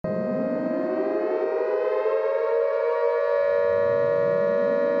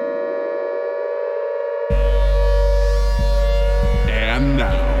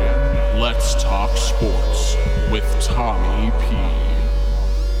Let's Talk Sports with Tommy P.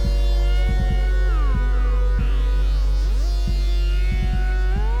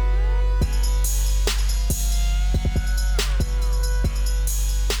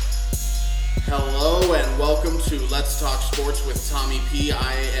 Hello and welcome to Let's Talk Sports with Tommy P.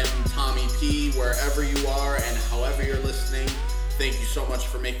 I am Tommy P. Wherever you are and however you're listening, thank you so much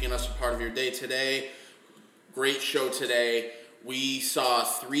for making us a part of your day today. Great show today. We saw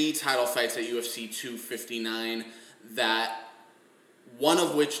 3 title fights at UFC 259 that one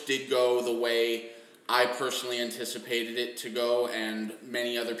of which did go the way I personally anticipated it to go and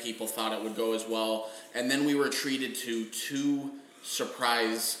many other people thought it would go as well. And then we were treated to 2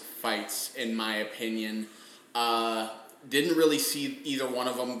 surprise fights, in my opinion. Didn't really see either one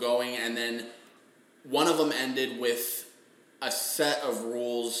of them going, and then one of them ended with a set of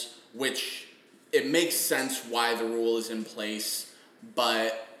rules, which it makes sense why the rule is in place,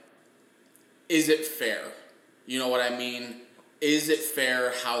 but is it fair? You know what I mean? Is it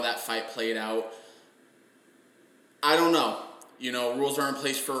fair how that fight played out? I don't know. You know, rules are in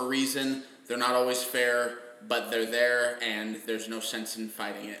place for a reason. They're not always fair, but they're there, and there's no sense in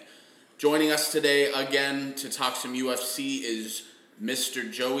fighting it. Joining us today again to talk some UFC is Mr.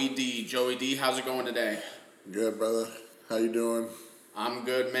 Joey Dee. Joey Dee, how's it going today? Good, brother. How you doing? I'm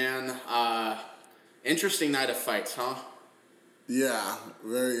good, man. Interesting night of fights, huh? Yeah,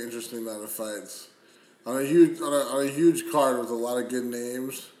 very interesting night of fights. On a huge card with a lot of good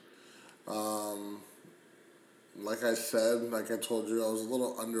names. Like I said, like I told you, I was a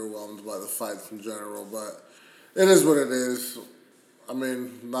little underwhelmed by the fights in general, but it is what it is. I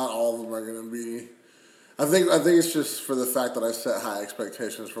mean, not all of them are going to be. I think it's just for the fact that I set high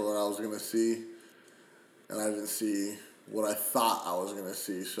expectations for what I was going to see, and I didn't see what I thought I was going to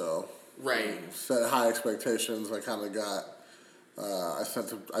see. So, right, set high expectations. I kind of got. I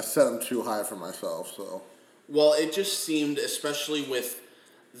set them too high for myself. So, well, it just seemed, especially with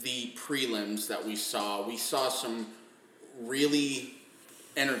the prelims that we saw some really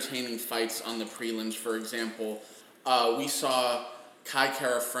entertaining fights on the prelims. For example, we saw Kai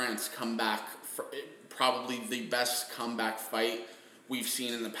Kara France come back for probably the best comeback fight we've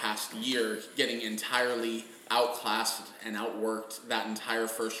seen in the past year, getting entirely outclassed and outworked that entire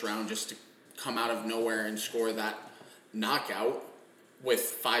first round just to come out of nowhere and score that knockout with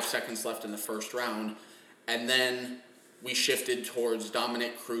 5 seconds left in the first round. And then we shifted towards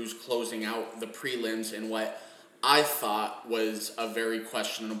Dominick Cruz closing out the prelims in what I thought was a very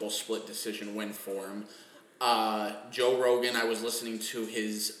questionable split decision win for him. Joe Rogan, I was listening to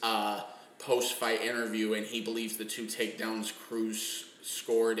his post-fight interview, and he believes the 2 takedowns Cruz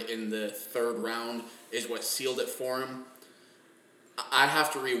scored in the third round is what sealed it for him. I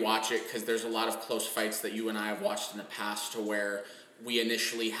have to rewatch it because there's a lot of close fights that you and I have watched in the past to where we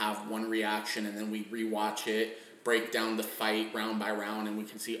initially have one reaction and then we rewatch it, break down the fight round by round, and we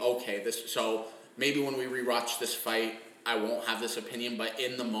can see, okay, so maybe when we rewatch this fight, I won't have this opinion, but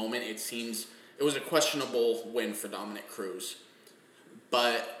in the moment, it seems it was a questionable win for Dominick Cruz.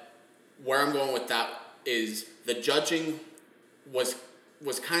 But where I'm going with that is the judging was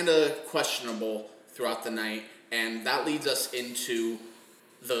kind of questionable throughout the night, and that leads us into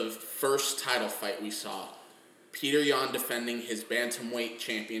the first title fight we saw. Petr Yan defending his Bantamweight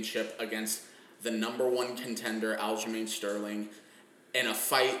Championship against the number 1 contender, Aljamain Sterling, in a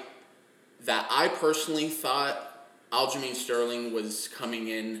fight that I personally thought Aljamain Sterling was coming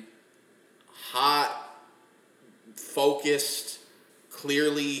in hot, focused,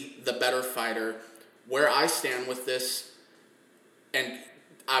 clearly the better fighter. Where I stand with this, and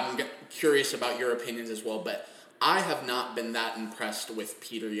I'm curious about your opinions as well, but I have not been that impressed with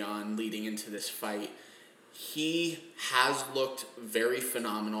Petr Yan leading into this fight. He has looked very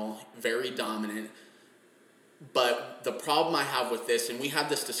phenomenal, very dominant, but the problem I have with this, and we had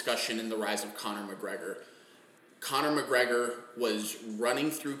this discussion in the rise of Conor McGregor. Conor McGregor was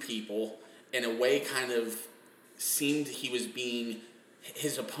running through people in a way kind of seemed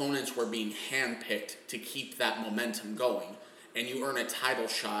his opponents were being handpicked to keep that momentum going. And you earn a title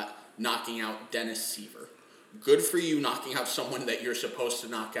shot knocking out Dennis Siver. Good for you knocking out someone that you're supposed to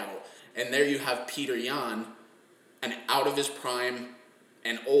knock out. And there you have Petr Yan, an out of his prime,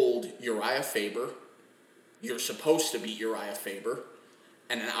 an old Uriah Faber. You're supposed to beat Uriah Faber.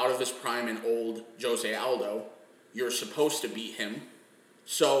 And an out of his prime and old Jose Aldo. You're supposed to beat him.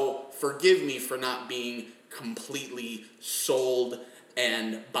 So forgive me for not being completely sold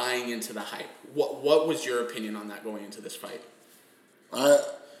and buying into the hype. What was your opinion on that going into this fight? I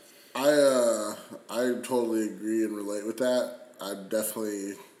totally agree and relate with that. I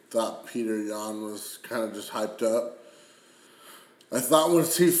definitely thought Petr Yan was kind of just hyped up. I thought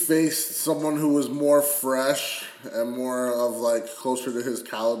once he faced someone who was more fresh and more of like closer to his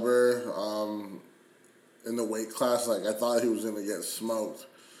caliber in the weight class, like I thought he was going to get smoked.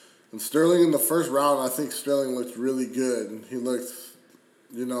 And Sterling in the first round, I think Sterling looked really good. He looked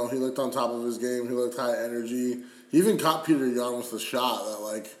on top of his game. He looked high energy. He even caught Petr Yan with a shot that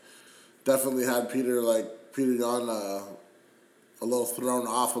like definitely had Petr Yan a little thrown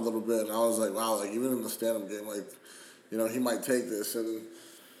off a little bit. And I was like, wow, like even in the stand-up game, like, he might take this. And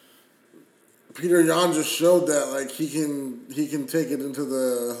Petr Yan just showed that like he can take it into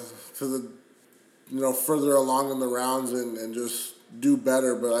the further along in the rounds and just do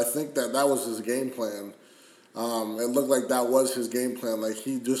better. But I think that was his game plan. It looked like that was his game plan. Like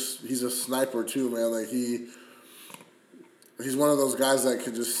he's a sniper too, man. Like he's one of those guys that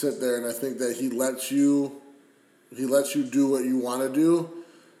could just sit there, and I think that he lets you do what you want to do,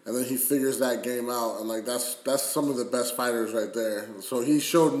 and then he figures that game out. And like that's some of the best fighters right there. So he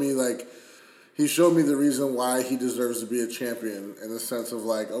showed me the reason why he deserves to be a champion, in the sense of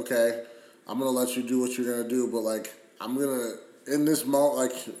like, okay, I'm gonna let you do what you're gonna do, but like I'm gonna, in this moment,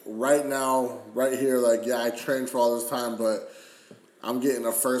 like right now, right here, like yeah, I trained for all this time, but I'm getting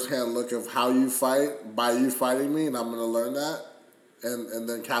a first-hand look of how you fight by you fighting me, and I'm gonna learn that, and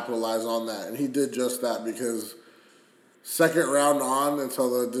then capitalize on that. And he did just that, because second round on until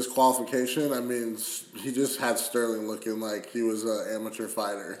the disqualification, I mean, he just had Sterling looking like he was an amateur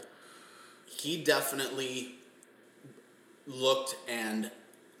fighter. He definitely looked, and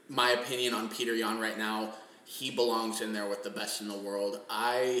my opinion on Petr Yan right now, he belongs in there with the best in the world.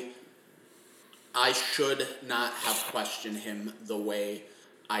 I should not have questioned him the way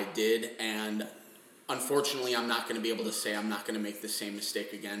I did, and unfortunately I'm not going to be able to say I'm not going to make the same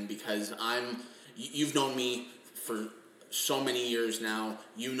mistake again, because you've known me for so many years now.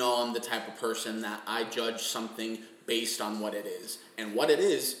 You know I'm the type of person that I judge something based on what it is. And what it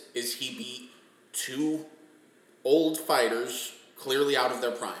is he beat two old fighters clearly out of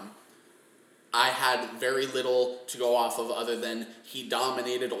their prime. I had very little to go off of other than he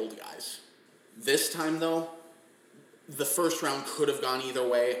dominated old guys. This time, though, the first round could have gone either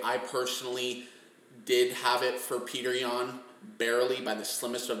way. I personally did have it for Petr Yan, barely by the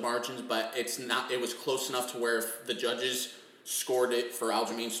slimmest of margins, but it was close enough to where if the judges scored it for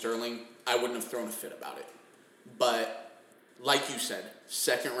Aljamain Sterling, I wouldn't have thrown a fit about it. But like you said,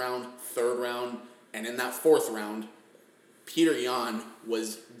 second round, third round, and in that fourth round, Petr Yan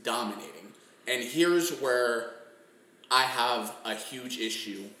was dominating. And here's where I have a huge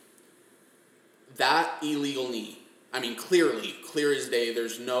issue. That illegal knee, I mean, clear as day,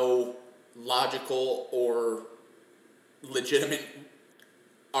 there's no logical or legitimate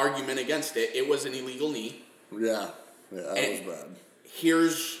argument against it. It was an illegal knee. Yeah, that was bad.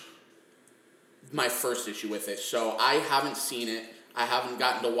 Here's my first issue with it. So I haven't seen it. I haven't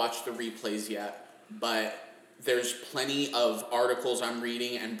gotten to watch the replays yet, but there's plenty of articles I'm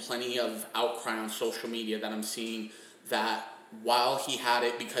reading and plenty of outcry on social media that I'm seeing that while he had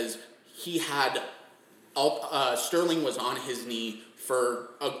it, because he had Sterling was on his knee for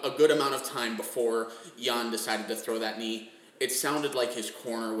a good amount of time before Yan decided to throw that knee. It sounded like his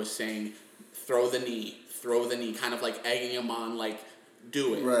corner was saying, throw the knee, kind of like egging him on, like,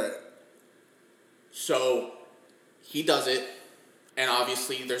 do it. Right. So he does it, and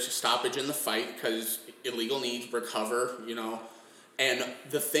obviously there's a stoppage in the fight because illegal knees recover, And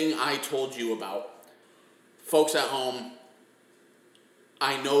the thing I told you about, folks at home,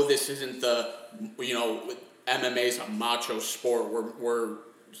 I know this isn't the, MMA's a macho sport. We're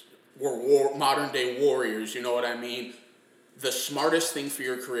modern day warriors, you know what I mean? The smartest thing for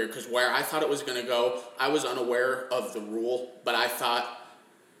your career, because where I thought it was going to go, I was unaware of the rule, but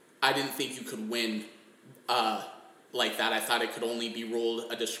I didn't think you could win like that. I thought it could only be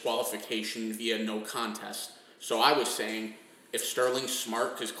ruled a disqualification via no contest. So I was saying, if Sterling's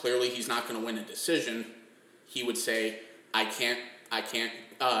smart, because clearly he's not going to win a decision, he would say, I can't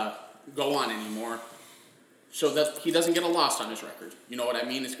go on anymore, so that he doesn't get a loss on his record. You know what I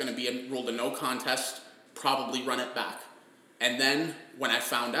mean? It's going to be ruled a no contest, probably run it back. And then when I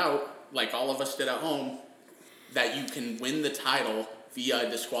found out, like all of us did at home, that you can win the title via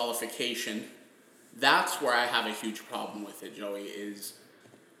disqualification, that's where I have a huge problem with it, Joey, is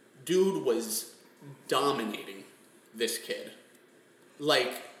dude was dominating this kid.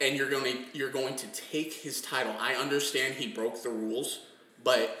 Like, and you're going to take his title. I understand he broke the rules,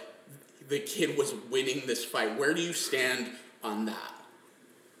 but the kid was winning this fight. Where do you stand on that?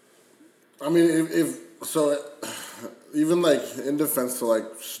 I mean, even like in defense to like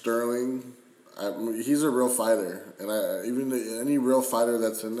Sterling, he's a real fighter, and even any real fighter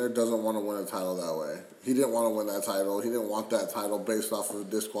that's in there doesn't want to win a title that way. He didn't want to win that title. He didn't want that title based off of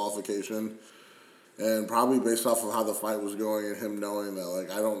disqualification, and probably based off of how the fight was going and him knowing that,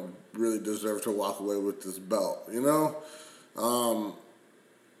 like, I don't really deserve to walk away with this belt, you know?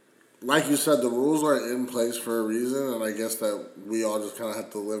 Like you said, the rules are in place for a reason, and I guess that we all just kind of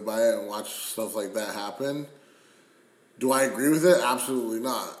have to live by it and watch stuff like that happen. Do I agree with it? Absolutely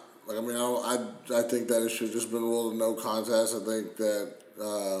not. Like, I mean, I think that it should have just been ruled a no contest. I think that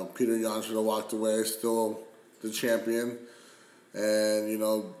Petr Yan should have walked away, still the champion, and, you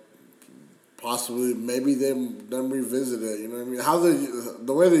know, possibly maybe them revisit it. You know what I mean? How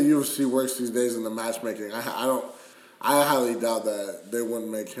the way the UFC works these days in the matchmaking, I highly doubt that they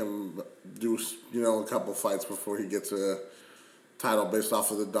wouldn't make him do, you know, a couple fights before he gets a title based off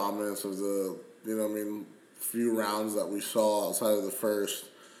of the dominance of the, you know what I mean, few rounds that we saw outside of the first,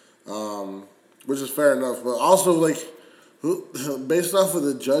 which is fair enough. But also, like, based off of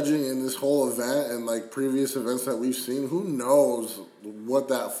the judging in this whole event and, like, previous events that we've seen, who knows what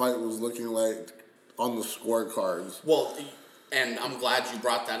that fight was looking like on the scorecards. Well, and I'm glad you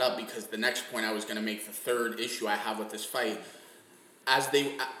brought that up, because the next point I was going to make, the third issue I have with this fight,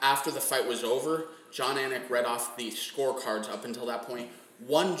 after the fight was over, John Anik read off the scorecards up until that point.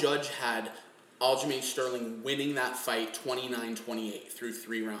 One judge had Aljamain Sterling winning that fight 29-28 through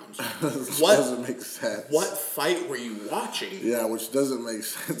 3 rounds. What doesn't make sense. What fight were you watching? Yeah, which doesn't make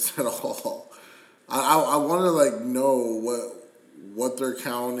sense at all. I want to, like, know what they're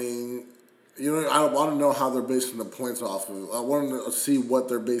counting. You know, I want to know how they're basing the points off of. I want to see what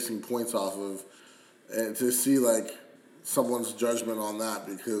they're basing points off of, and to see, like, someone's judgment on that,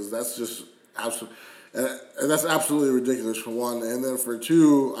 because that's just absolutely, and that's absolutely ridiculous, for one. And then for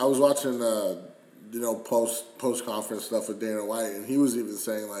two, I was watching you know, post conference stuff with Dana White, and he was even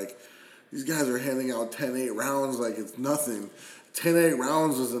saying, like, these guys are handing out 10-8 rounds like it's nothing. 10-8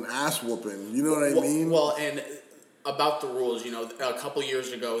 rounds is an ass whooping. You know what I mean? Well, and about the rules, you know, a couple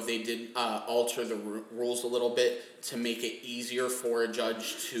years ago they did alter the rules a little bit to make it easier for a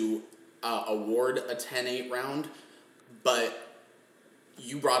judge to award a 10-8 round. But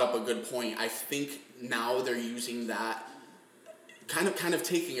you brought up a good point. I think now they're using that, kind of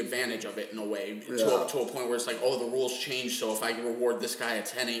taking advantage of it in a way, to a point where it's like, oh, the rules changed, so if I reward this guy a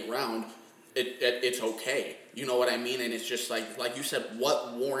 10-8 round, it's okay. You know what I mean? And it's just like you said,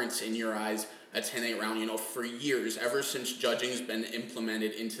 what warrants in your eyes a 10-8 round? You know, for years, ever since judging's been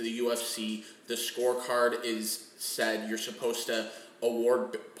implemented into the UFC, the scorecard is said you're supposed to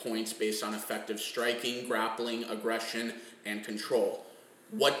award points based on effective striking, grappling, aggression, and control.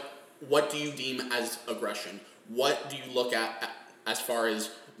 What do you deem as aggression? What do you look at as far as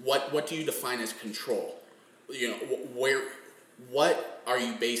what do you define as control? You know, what are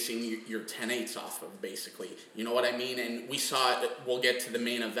you basing your 10-8s off of, basically? You know what I mean? And we saw it. We'll get to the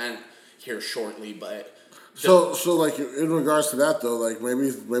main event here shortly, but so like, in regards to that though, like, maybe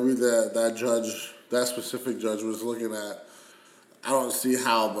that judge, that specific judge, was looking at, I don't see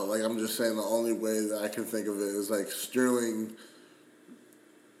how, but, like, I'm just saying the only way that I can think of it is, like, Sterling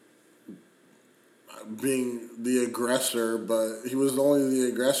being the aggressor, but he was only the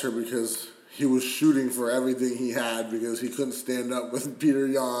aggressor because he was shooting for everything he had, because he couldn't stand up with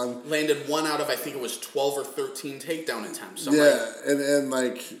Petr Yan. Landed 1 out of, I think it was 12 or 13 takedown attempts. And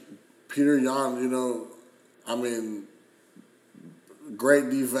like, Petr Yan, you know, I mean, great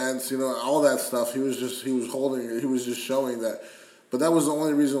defense, you know, all that stuff. He was just showing that. But that was the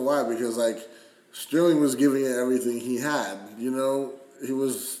only reason why, because, like, Sterling was giving it everything he had. You know, he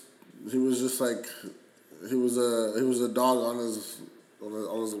was just like, he was a dog on his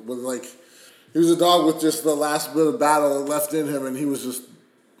with, like, he was a dog with just the last bit of battle left in him, and he was just,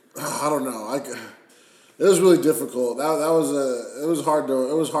 I don't know, it was really difficult. It was hard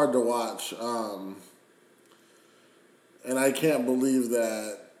to watch, and I can't believe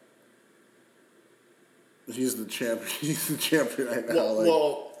that he's the champion. He's the champion right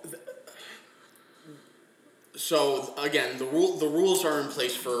now. So again, the rules are in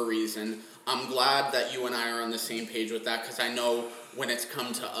place for a reason. I'm glad that you and I are on the same page with that, because I know when it's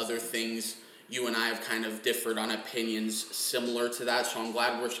come to other things, you and I have kind of differed on opinions similar to that. So I'm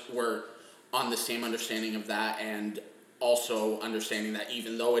glad we're on the same understanding of that, and also understanding that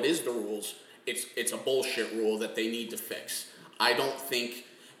even though it is the rules, it's a bullshit rule that they need to fix. I don't think,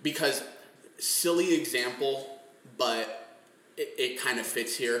 because, silly example, but it kind of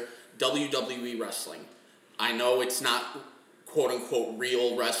fits here, WWE wrestling. I know it's not quote-unquote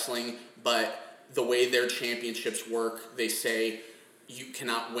real wrestling, but the way their championships work, they say you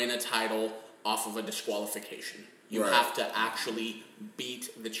cannot win a title off of a disqualification. You Right. have to actually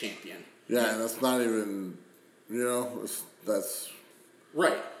beat the champion. Yeah, and that's not even, that's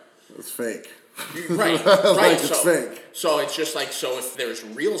Right. fake. Right. Like, it's fake. So it's just like, so if there's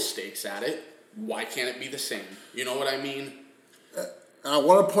real stakes at it, why can't it be the same? You know what I mean? I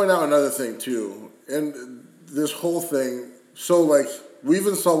want to point out another thing, too. And this whole thing, so, like, we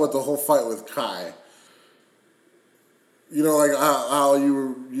even saw with the whole fight with Kai. You know, like, how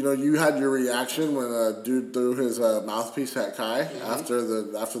you had your reaction when a dude threw his mouthpiece at Kai after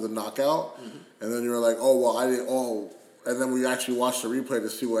the knockout. And then you were like, and then we actually watched the replay to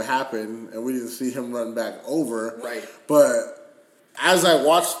see what happened, and we didn't see him run back over. Right. But as I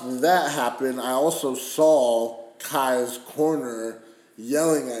watched that happen, I also saw Kai's corner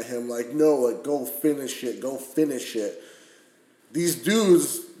yelling at him like, no, like, go finish it. These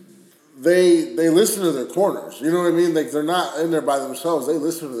dudes, they listen to their corners. You know what I mean? Like, they're not in there by themselves. They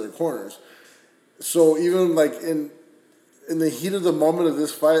listen to their corners. So even, like, in the heat of the moment of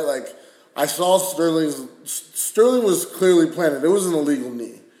this fight, like, I saw Sterling was clearly planted. It was an illegal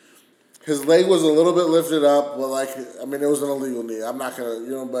knee. His leg was a little bit lifted up, but, like, I mean, it was an illegal knee. I'm not going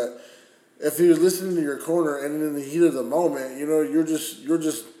to, but if you're listening to your corner and in the heat of the moment,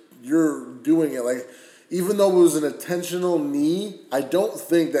 you're doing it. Like, even though it was an intentional knee, I don't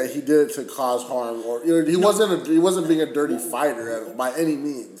think that he did it to cause harm, or he wasn't being a dirty fighter by any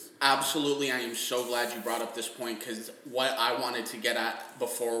means. Absolutely, I am so glad you brought up this point, because what I wanted to get at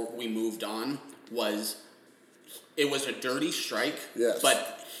before we moved on was it was a dirty strike, yes.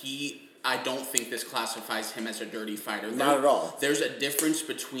 But I don't think this classifies him as a dirty fighter. Not at all. There's a difference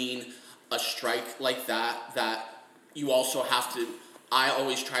between a strike like that you also have to, I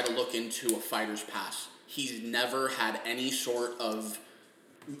always try to look into a fighter's past. He's never had any sort of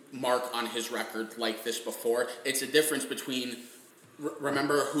mark on his record like this before. It's a difference between,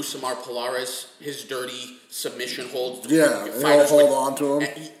 remember Husamar Polaris, his dirty submission hold? Yeah, he'll hold on to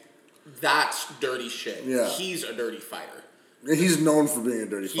him. That's dirty shit. Yeah. He's a dirty fighter. He's known for being a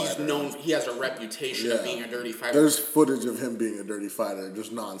dirty fighter. He has a reputation of being a dirty fighter. There's footage of him being a dirty fighter,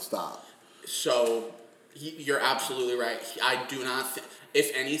 just nonstop. So, you're absolutely right. I do not think,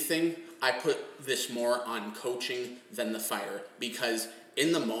 if anything, I put this more on coaching than the fighter, because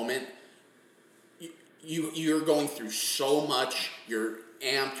in the moment, you're going through so much. You're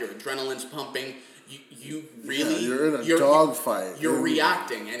amped. Your adrenaline's pumping. You really you're in a dogfight. You're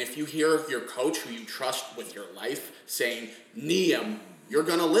reacting, and if you hear your coach, who you trust with your life, saying "knee him," you're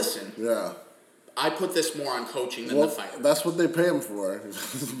gonna listen. Yeah. I put this more on coaching than the fighter. That's what they pay him for.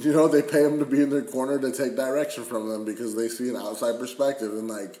 They pay him to be in their corner to take direction from them because they see an outside perspective, and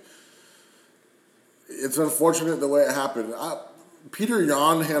like, it's unfortunate the way it happened. Petr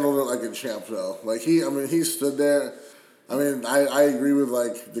Yan handled it like a champ, though. Like, he stood there. I mean, I agree with,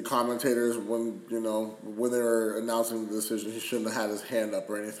 like, the commentators when they were announcing the decision. He shouldn't have had his hand up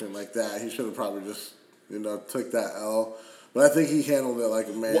or anything like that. He should have probably just, took that L. But I think he handled it like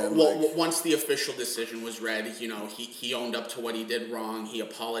a man. Well, once the official decision was read, he owned up to what he did wrong. He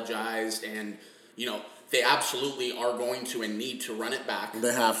apologized, and, they absolutely are going to and need to run it back.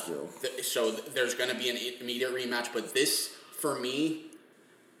 They have to. So there's going to be an immediate rematch. But this, for me,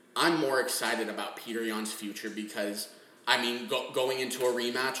 I'm more excited about Petr Yan's future because, going into a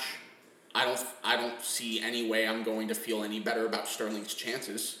rematch, I don't see any way I'm going to feel any better about Sterling's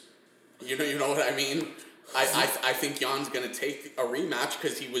chances. You know what I mean? I think Yan's going to take a rematch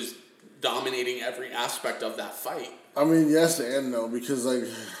because he was dominating every aspect of that fight. I mean, yes and no, because, like,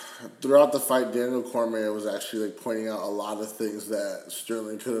 throughout the fight, Daniel Cormier was actually, like, pointing out a lot of things that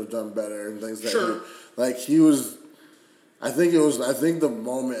Sterling could have done better and things that I think the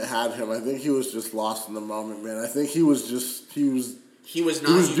moment had him. I think he was just lost in the moment, man. I think he was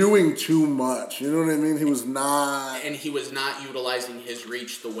doing too much. You know what I mean? He was not... And he was not utilizing his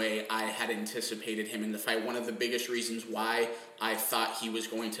reach the way I had anticipated him in the fight. One of the biggest reasons why I thought he was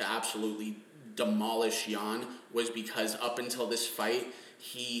going to absolutely demolish Yan was because up until this fight,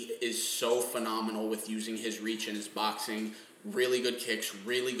 he is so phenomenal with using his reach in his boxing. Really good kicks,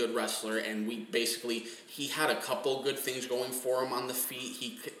 really good wrestler, and he had a couple good things going for him on the feet.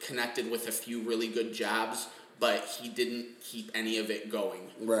 He connected with a few really good jabs, but he didn't keep any of it going.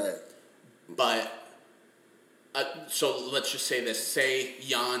 Right. But, so let's just say this. Say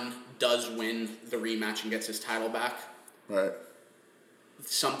Yan does win the rematch and gets his title back. Right.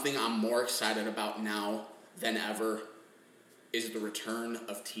 Something I'm more excited about now than ever is the return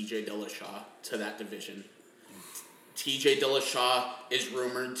of TJ Dillashaw to that division. TJ Dillashaw is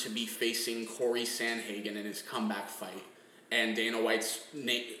rumored to be facing Corey Sandhagen in his comeback fight. And Dana White's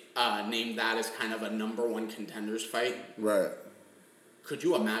named that as kind of a number one contenders fight. Right. Could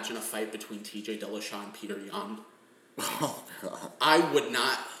you imagine a fight between TJ Dillashaw and Petr Yan? Oh, God. I would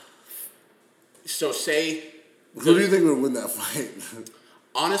not. So say... Who do you think would win that fight?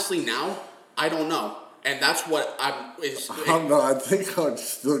 Honestly, now, I don't know. And that's what I don't know. I think I would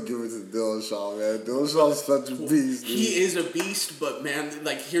still give it to Dillashaw, man. Dillashaw's such a beast. Dude. He is a beast, but man,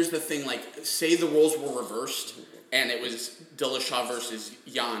 like, here's the thing. Like, say the roles were reversed and it was Dillashaw versus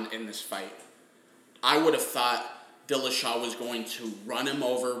Yan in this fight. I would have thought Dillashaw was going to run him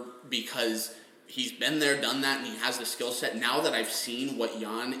over because he's been there, done that, and he has the skill set. Now that I've seen what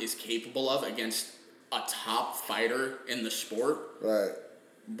Yan is capable of against a top fighter in the sport, right?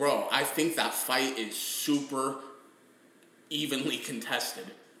 Bro, I think that fight is super evenly contested.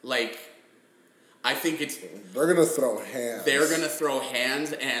 Like, I think it's... They're going to throw hands. They're going to throw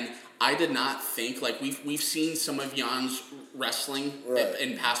hands, and I did not think... Like, we've seen some of Jan's wrestling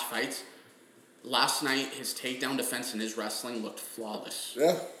in past fights. Last night, his takedown defense and his wrestling looked flawless.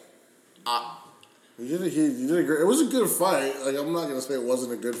 Yeah. He did a great... It was a good fight. Like, I'm not going to say it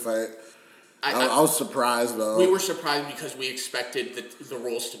wasn't a good fight. I was surprised, though. We were surprised because we expected the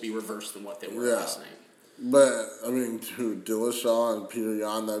roles to be reversed than what they were last night. But, I mean, dude, Dillashaw and Petr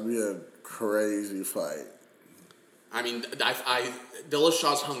Yan, that'd be a crazy fight. I mean,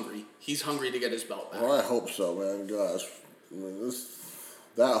 Dillashaw's hungry. He's hungry to get his belt back. Well, I hope so, man. Gosh. I mean,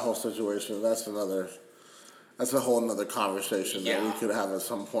 that whole situation, that's a whole other conversation that we could have at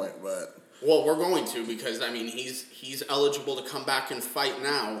some point, but... Well, we're going to, because, I mean, he's eligible to come back and fight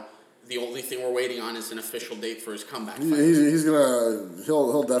now. The only thing we're waiting on is an official date for his comeback fight.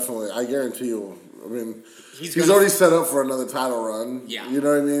 He'll definitely, I guarantee you. I mean, he's already set up for another title run. Yeah. You know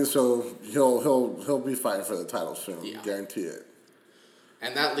what I mean? So he'll be fighting for the title soon. Yeah. Guarantee it.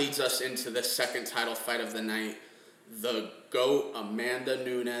 And that leads us into the second title fight of the night. The GOAT Amanda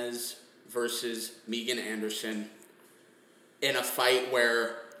Nunes versus Megan Anderson. In a fight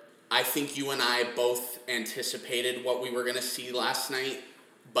where I think you and I both anticipated what we were going to see last night.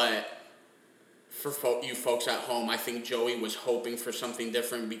 But for you folks at home, I think Joey was hoping for something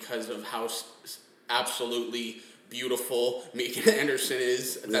different because of how absolutely beautiful Megan Anderson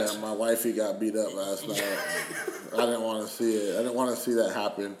is. My wifey got beat up last night. I didn't want to see it. I didn't want to see that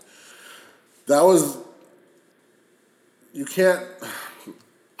happen. That was... You can't...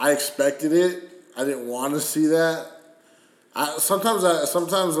 I expected it. I didn't want to see that. Sometimes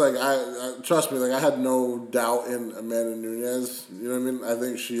trust me, like I had no doubt in Amanda Nunes. You know what I mean? I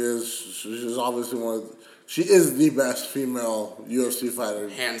think she's obviously she is the best female UFC fighter.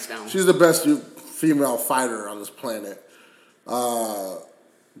 Hands down. She's the best female fighter on this planet.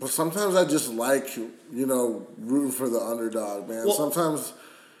 But sometimes I just like, rooting for the underdog, man. Well, sometimes,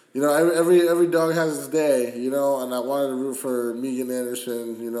 every dog has its day, and I wanted to root for Megan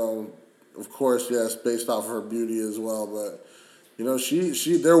Anderson, of course, yes, based off her beauty as well, but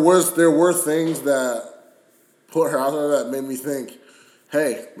there were things that put her out there that made me think,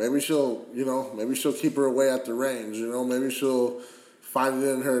 hey, maybe she'll keep her away at the range, maybe she'll find it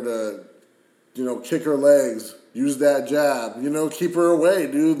in her to, kick her legs, use that jab, keep her away,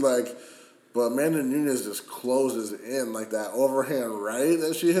 dude, but Amanda Nunes just closes in like that overhand right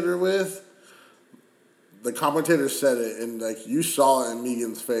that she hit her with. The commentator said it, and you saw it in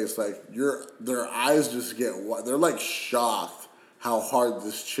Megan's face. Their eyes just get wide. They're shocked how hard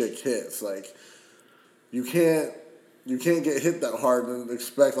this chick hits. You can't get hit that hard and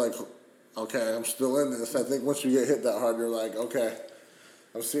expect okay, I'm still in this. I think once you get hit that hard, you're like, okay,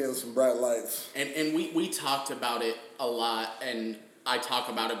 I'm seeing some bright lights. And we talked about it a lot, and I talk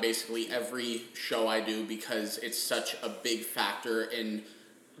about it basically every show I do because it's such a big factor in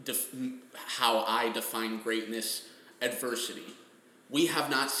how I define greatness, adversity. We have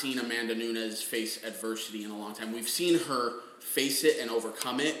not seen Amanda Nunes face adversity in a long time. We've seen her face it and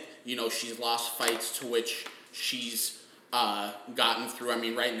overcome it. She's lost fights to which she's gotten through. I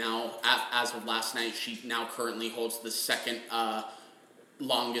mean, right now, as of last night, she now currently holds the second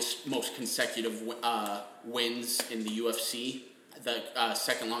longest, most consecutive wins in the UFC. The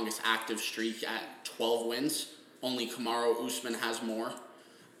second longest active streak at 12 wins. Only Kamaru Usman has more.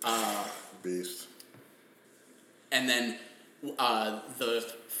 Beast. And then the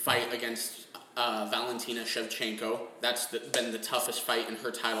fight against Valentina Shevchenko. That's been the toughest fight in her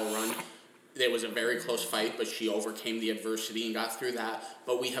title run. It was a very close fight, but she overcame the adversity and got through that.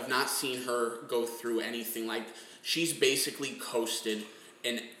 But we have not seen her go through anything like... She's basically coasted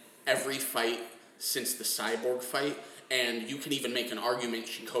in every fight since the Cyborg fight. And you can even make an argument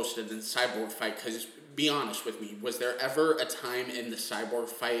she coasted in the Cyborg fight because... Be honest with me. Was there ever a time in the Cyborg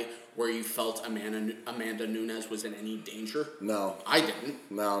fight where you felt Amanda Nunes was in any danger? No. I didn't.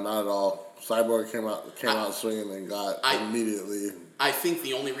 No, not at all. Cyborg came out swinging and got immediately I think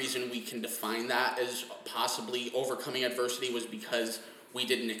the only reason we can define that as possibly overcoming adversity was because we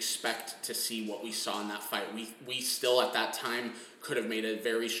didn't expect to see what we saw in that fight. We still at that time could have made a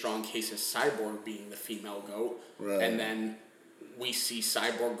very strong case of Cyborg being the female GOAT. Right. And then we see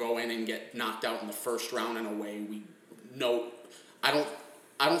Cyborg go in and get knocked out in the first round in a way I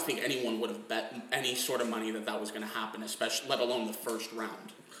don't think anyone would have bet any sort of money that was going to happen, especially let alone the first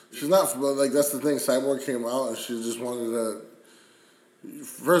round. She's not, like, that's the thing. Cyborg came out and she just wanted to.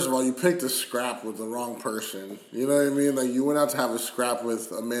 First of all, you picked a scrap with the wrong person. You know what I mean? Like, you went out to have a scrap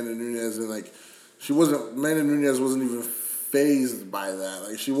with Amanda Nunes, and like, Amanda Nunes wasn't even fazed by that.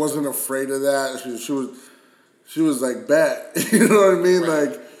 Like, she wasn't afraid of that. She was like, bet. You know what I mean? Right.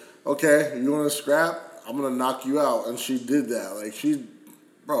 Like, okay, you want to scrap? I'm gonna knock you out, and she did that. Like, she's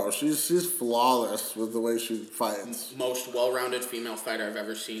flawless with the way she fights. Most well-rounded female fighter I've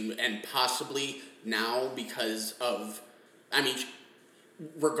ever seen, and possibly now because of,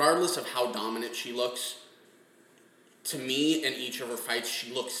 regardless of how dominant she looks, to me in each of her fights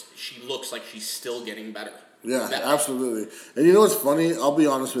she looks like she's still getting better. Yeah, absolutely. And you know what's funny? I'll be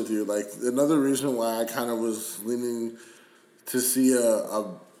honest with you. Like, another reason why I kind of was leaning to see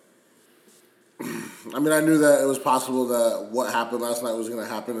I knew that it was possible that what happened last night was going to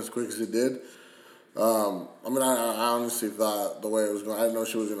happen as quick as it did. I honestly thought the way it was going, I didn't know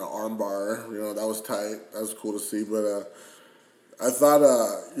she was going to armbar her. You know, that was tight. That was cool to see. But I thought,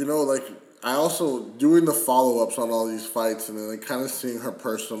 I also, doing the follow-ups on all these fights and then like kind of seeing her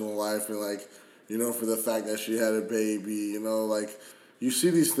personal life and like, you know, for the fact that she had a baby, you know, like, you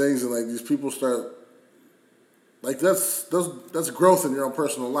see these things and like these people start, like, that's growth in your own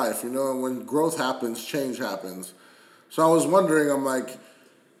personal life, you know, and when growth happens, change happens. So I was wondering, I'm like,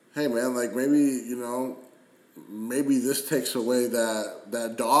 hey man, like, maybe, you know, maybe this takes away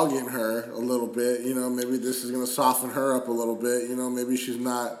that dog in her a little bit, you know, maybe this is going to soften her up a little bit, you know, maybe she's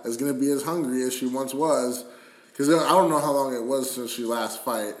not as going to be as hungry as she once was, because I don't know how long it was since she last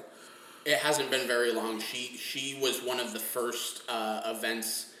fight. It hasn't been very long. She was one of the first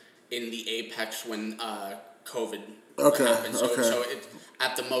events in the Apex when COVID happened. So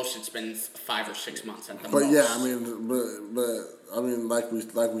at the most, it's been 5 or 6 months at the most. But yeah,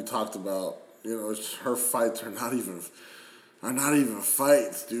 like we talked about, you know, her fights are not even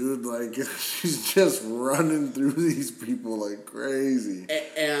fights, dude. Like, she's just running through these people like crazy.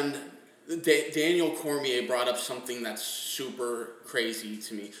 And Daniel Cormier brought up something that's super crazy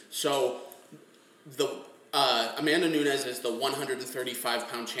to me. So, Amanda Nunes is the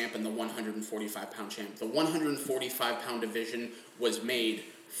 135-pound champ and the 145-pound champ. The 145-pound division was made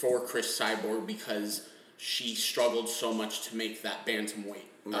for Chris Cyborg because she struggled so much to make that bantamweight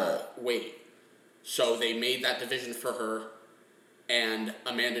weight. So they made that division for her, and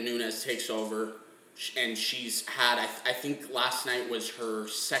Amanda Nunes takes over. And she's had, I think last night was her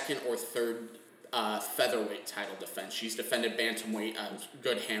second or third featherweight title defense. She's defended bantamweight a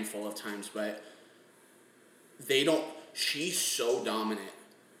good handful of times, but she's so dominant.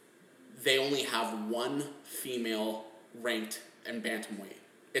 They only have one female ranked in bantamweight.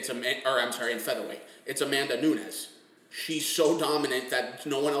 In featherweight. It's Amanda Nunes. She's so dominant that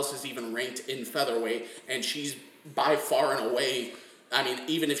no one else is even ranked in featherweight, and she's by far and away,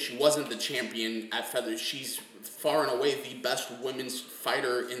 even if she wasn't the champion at feather, she's far and away the best women's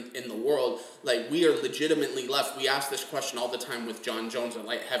fighter in the world. Like, we are legitimately left. We ask this question all the time with John Jones at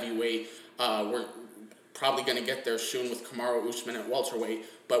light heavyweight. We're probably going to get there soon with Kamaru Usman at welterweight,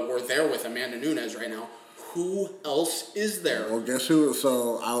 but we're there with Amanda Nunes right now. Who else is there? Well, guess who?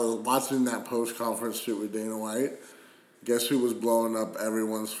 So I was watching that post-conference shit with Dana White. Guess who was blowing up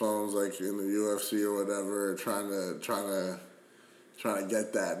everyone's phones, like in the UFC or whatever, trying to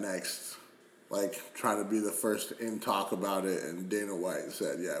get that next, like trying to be the first in talk about it. And Dana White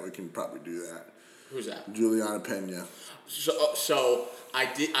said, "Yeah, we can probably do that." Who's that? Juliana Pena. So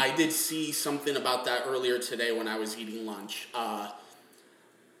I did see something about that earlier today when I was eating lunch.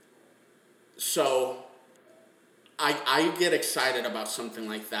 So I get excited about something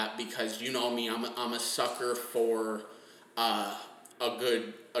like that because, you know me, I'm a sucker for a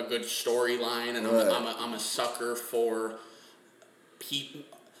good storyline, and I'm a sucker for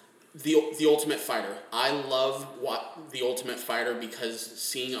the Ultimate Fighter. I love the Ultimate Fighter because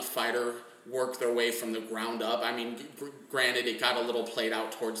seeing a fighter work their way from the ground up. Granted, it got a little played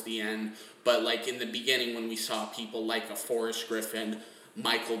out towards the end, but like in the beginning when we saw people like a Forrest Griffin,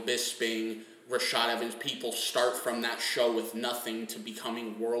 Michael Bisping, Rashad Evans, people start from that show with nothing to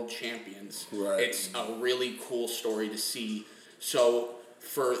becoming world champions. Right. It's a really cool story to see. So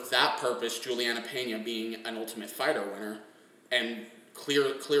for that purpose, Juliana Pena being an Ultimate Fighter winner, and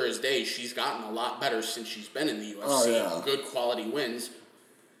clear as day, she's gotten a lot better since she's been in the UFC. Oh, yeah. Good quality wins.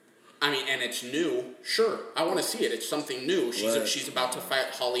 I mean, and it's new. Sure, I want to see it. It's something new. She's about to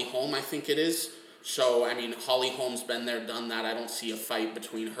fight Holly Holm, I think it is. So, I mean, Holly Holm's been there, done that. I don't see a fight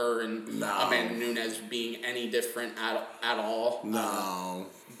between her and Amanda Nunes being any different at all. No.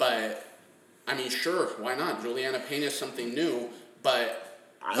 But, I mean, sure, why not? Juliana Peña's something new, but...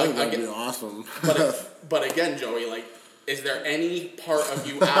 I think that'd be awesome. but again, Joey, like, is there any part of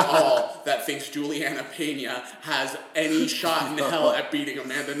you at all that thinks Juliana Peña has any shot in hell at beating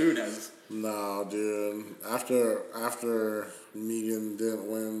Amanda Nunes? No, dude. After Megan didn't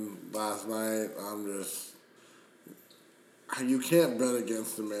win last night, I'm just... You can't bet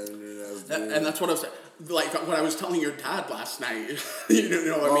against Amanda Nunes, dude. And that's what I was saying. Like, what I was telling your dad last night. You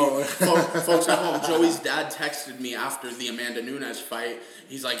know what I mean? Folks at home, Joey's dad texted me after the Amanda Nunes fight.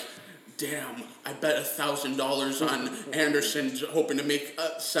 He's like, damn, I bet $1,000 on Anderson hoping to make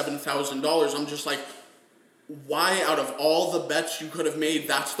 $7,000. I'm just like, why out of all the bets you could have made,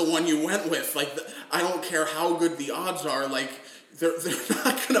 that's the one you went with? Like, I don't care how good the odds are, like, they're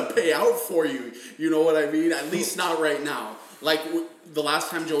not going to pay out for you. You know what I mean? At least not right now. Like, the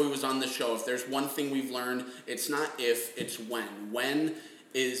last time Joey was on the show, if there's one thing we've learned, it's not if, it's when. When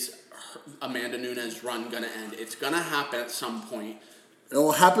is Amanda Nunes' run going to end? It's going to happen at some point. It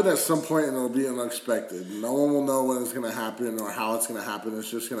will happen at some point, and it'll be unexpected. No one will know when it's going to happen or how it's going to happen. It's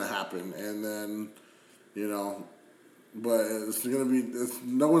just going to happen. And then, you know, but it's going to be,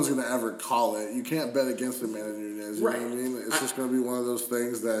 no one's going to ever call it. You can't bet against Amanda Nunes. You know what I mean? It's just going to be one of those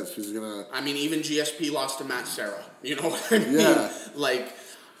things that she's going to... I mean, even GSP lost to Matt Serra. You know what I mean? Yeah. Like...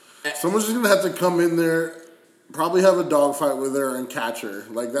 Someone's just going to have to come in there, probably have a dogfight with her and catch her.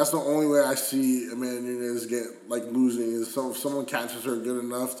 Like, that's the only way I see Amanda Nunes losing is if someone catches her good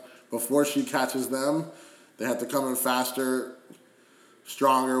enough before she catches them. They have to come in faster,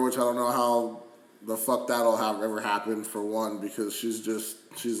 stronger, which I don't know how the fuck that'll ever happen for one, because she's a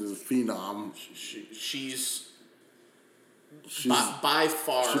phenom. She's by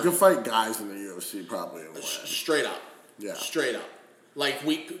far... She can fight guys in the UFC probably. Straight up. Yeah. Straight up. Like,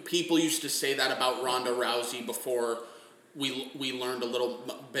 people used to say that about Ronda Rousey before we learned a little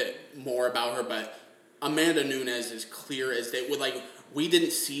bit more about her, but Amanda Nunes is clear as day. We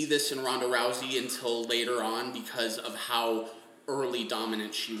didn't see this in Ronda Rousey until later on because of how early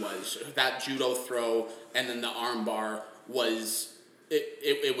dominant she was. That judo throw and then the arm bar was...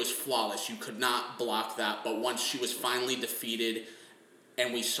 It was flawless. You could not block that, but once she was finally defeated...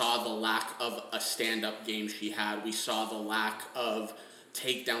 And we saw the lack of a stand-up game she had. We saw the lack of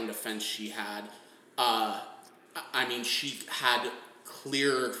takedown defense she had. I mean, she had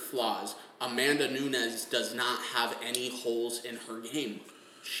clear flaws. Amanda Nunes does not have any holes in her game.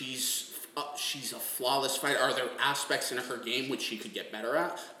 She's a flawless fighter. Are there aspects in her game which she could get better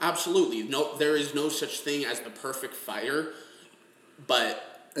at? Absolutely. No, there is no such thing as the perfect fighter. But...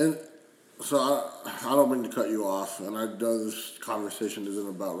 So I don't mean to cut you off, and I know this conversation isn't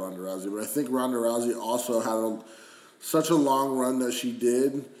about Ronda Rousey, but I think Ronda Rousey also had such a long run that she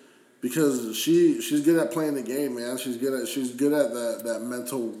did because she's good at playing the game, man. She's good at that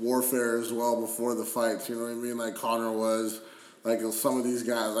mental warfare as well before the fights. You know what I mean? Like Conor was, like some of these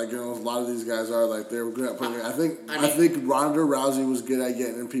guys, like, you know, a lot of these guys are, like, they were good at playing. I think Ronda Rousey was good at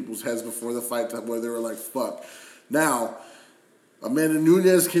getting in people's heads before the fight, where they were like, "Fuck." Now, Amanda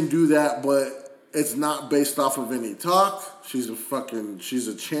Nunes can do that, but it's not based off of any talk. She's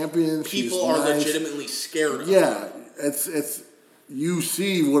a champion. People are legitimately scared of her. Yeah, it's you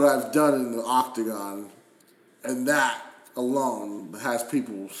see what I've done in the octagon, and that alone has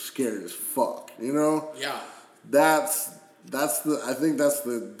people scared as fuck. You know? Yeah. I think that's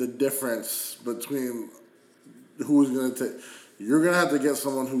the difference between who's gonna take. You're gonna have to get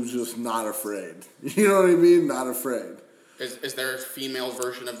someone who's just not afraid. You know what I mean? Not afraid. Is there a female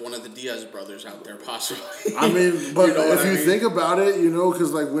version of one of the Diaz brothers out there, possibly? I mean, but if you think about it, you know,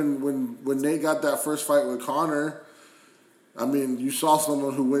 because like when Nate got that first fight with Conor, I mean, you saw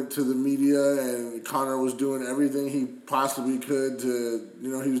someone who went to the media and Conor was doing everything he possibly could to, you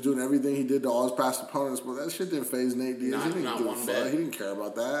know, he was doing everything he did to all his past opponents, but that shit didn't faze Nate Diaz. He didn't give a fuck. He didn't care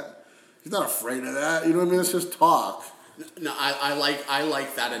about that. He's not afraid of that. You know what I mean? It's just talk. No, I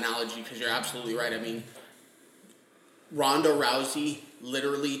like that analogy because you're absolutely right. I mean, Ronda Rousey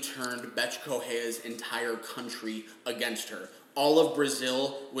literally turned Betch Correia's entire country against her. All of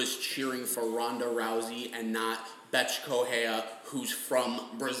Brazil was cheering for Ronda Rousey and not Betch Correia, who's from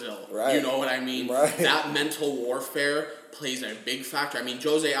Brazil. Right. You know what I mean? Right. That mental warfare plays a big factor. I mean,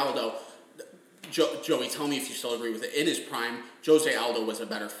 Jose Aldo, Joey, tell me if you still agree with it. In his prime, Jose Aldo was a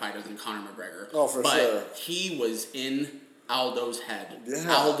better fighter than Conor McGregor. Oh, for but sure. He was in Aldo's head.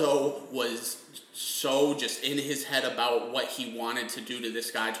 Yeah. Aldo was so just in his head about what he wanted to do to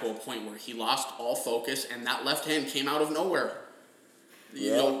this guy to a point where he lost all focus, and that left hand came out of nowhere.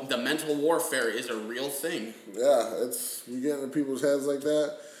 You know, the mental warfare is a real thing. Yeah, you get into people's heads like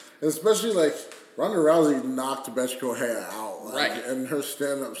that. And especially, like, Ronda Rousey knocked Bethe Correia out. Like, right. And her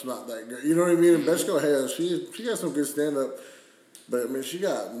stand-up's not that good. You know what I mean? And Bethe Correia, she got some good stand-up. But, I mean, she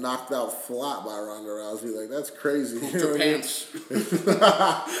got knocked out flat by Ronda Rousey. Like, that's crazy. Pooped her pants.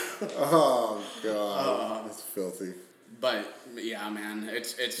 Oh, God. That's filthy. But, yeah, man,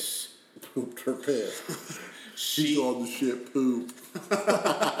 it's Pooped her pants. She called the shit poop.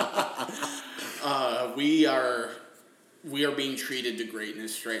 We are being treated to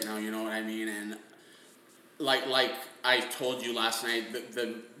greatness right now, you know what I mean? And like I told you last night,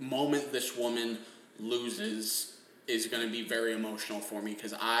 the moment this woman loses is going to be very emotional for me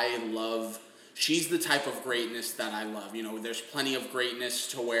because she's the type of greatness that I love. You know, there's plenty of greatness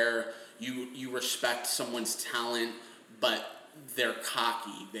to where you respect someone's talent, but they're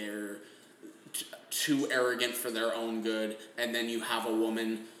cocky, they're too arrogant for their own good, and then you have a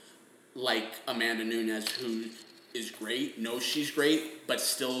woman like Amanda Nunes who is great, knows she's great, but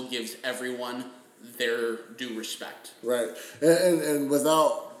still gives everyone their due respect. Right. And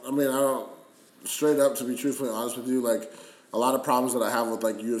without, I mean, I don't, straight up, to be truthfully honest with you, like, a lot of problems that I have with,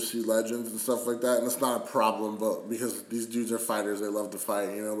 like, UFC legends and stuff like that, and it's not a problem, but because these dudes are fighters, they love to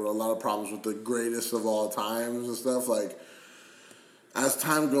fight, you know, but a lot of problems with the greatest of all times and stuff, like, as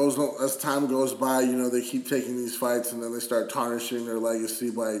time goes by, you know, they keep taking these fights and then they start tarnishing their legacy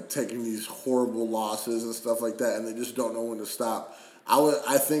by taking these horrible losses and stuff like that, and they just don't know when to stop.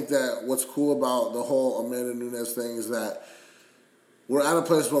 I think that what's cool about the whole Amanda Nunes thing is that we're at a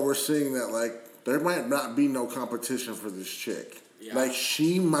place where we're seeing that, like, there might not be no competition for this chick. Yeah. Like,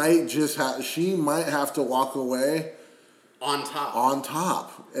 she might have to walk away on top.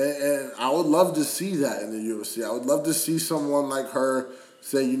 And I would love to see that in the UFC. I would love to see someone like her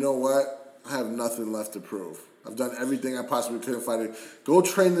say, you know what? I have nothing left to prove. I've done everything I possibly could in fighting. Go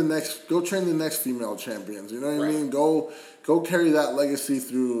train the next female champions. You know what I mean? Go carry that legacy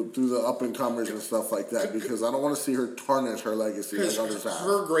through the up and comers and stuff like that, because I don't want to see her tarnish her legacy like others have.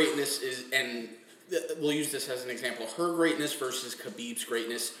 Her greatness is, and we'll use this as an example, her greatness versus Khabib's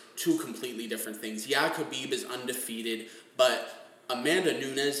greatness, two completely different things. Yeah, Khabib is undefeated, but Amanda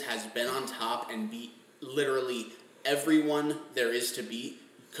Nunes has been on top and beat literally everyone there is to beat.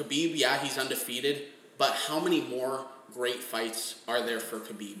 Khabib, yeah, he's undefeated, but how many more great fights are there for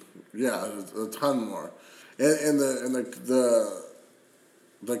Khabib? Yeah, a ton more. And the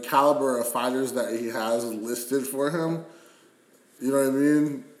caliber of fighters that he has listed for him, you know what I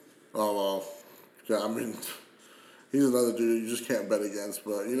mean? Oh, well, yeah, I mean, he's another dude you just can't bet against,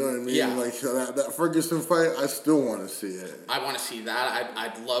 but you know what I mean? Yeah. Like, that Ferguson fight, I still want to see it. I want to see that.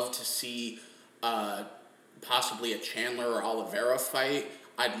 I'd love to see possibly a Chandler or Oliveira fight.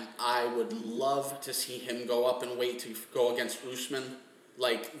 I would love to see him go up in weight to go against Usman.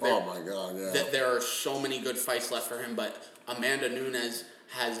 Like, oh my God, yeah. There are so many good fights left for him, but Amanda Nunes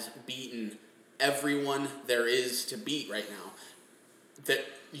has beaten everyone there is to beat right now.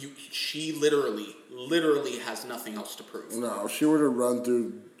 She literally has nothing else to prove. No, she were to run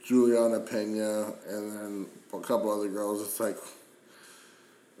through Juliana Pena and then a couple other girls, it's like,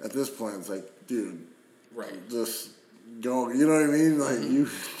 at this point, it's like, dude, right, just go, you know what I mean? Like, you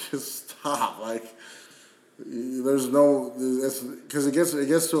just stop. Like, there's no, because it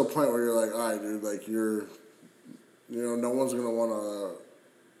gets to a point where you're like, all right, dude, like, no one's going to want to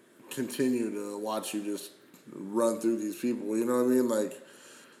continue to watch you just run through these people, you know what I mean? Like,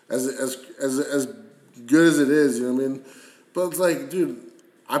 as good as it is, you know what I mean? But it's like, dude,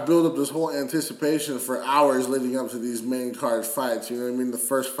 I build up this whole anticipation for hours leading up to these main card fights, you know what I mean? The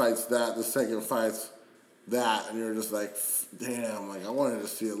first fight's that, the second fight's that, and you're just like, damn, like, I wanted to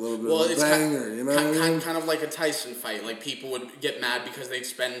see a little bit of a banger, you know what I mean? Kind of like a Tyson fight. Like, people would get mad because they'd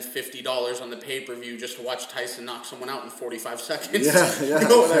spend $50 on the pay-per-view just to watch Tyson knock someone out in 45 seconds. Yeah, you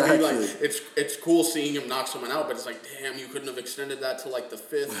know what exactly. I mean? Like, it's cool seeing him knock someone out, but it's like, damn, you couldn't have extended that to, like, the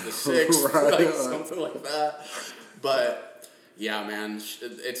 5th, the 6th, right, like, something like that. But, yeah, man,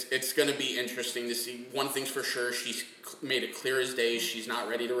 it's going to be interesting to see. One thing's for sure, she's made it clear as day, she's not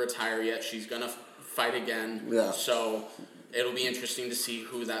ready to retire yet. She's going to fight again. Yeah. So it'll be interesting to see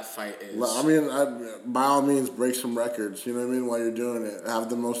who that fight is. Well, I mean, by all means, break some records, you know what I mean, while you're doing it. Have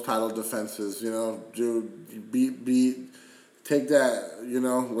the most title defenses, you know. Dude, take that, you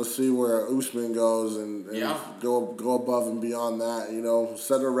know. Let's see where Usman goes and go above and beyond that, you know.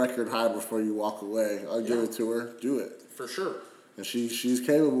 Set a record high before you walk away. I'll give it to her. Do it. For sure. And she's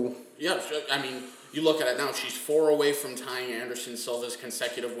capable. Yeah, I mean, you look at it now, she's 4 away from tying Anderson Silva's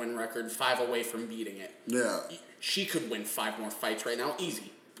consecutive win record, 5 away from beating it. Yeah. She could win 5 more fights right now,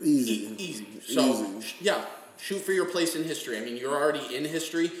 easy. Easy. So, yeah, shoot for your place in history. I mean, you're already in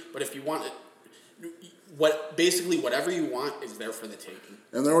history, but if you want basically whatever you want is there for the taking.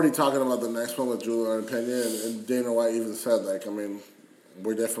 And they're already talking about the next one with Julian Pena, and Dana White even said, like, I mean,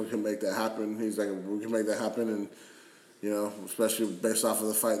 we definitely can make that happen. He's like, we can make that happen, and, you know, especially based off of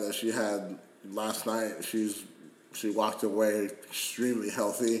the fight that she had last night, she walked away extremely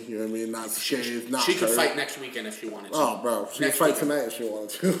healthy. You know what I mean? Not scathed, not She could hurt. fight next weekend if she wanted to. Oh, bro, she could fight tonight if she wanted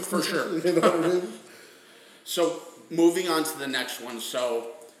to. For sure. You know what I mean? So, moving on to the next one. So,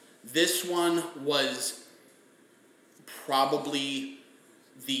 this one was probably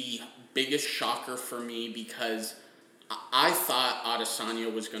the biggest shocker for me because I thought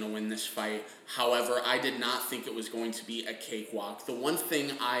Adesanya was going to win this fight. However, I did not think it was going to be a cakewalk. The one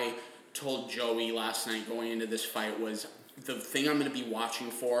thing I told Joey last night going into this fight was the thing I'm going to be watching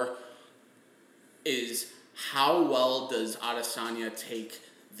for is how well does Adesanya take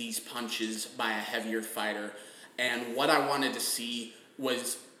these punches by a heavier fighter. And what I wanted to see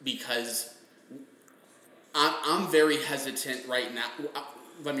was because I'm very hesitant right now.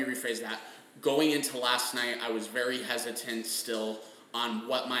 Let me rephrase that. Going into last night, I was very hesitant still on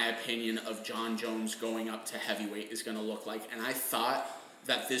what my opinion of John Jones going up to heavyweight is going to look like. And I thought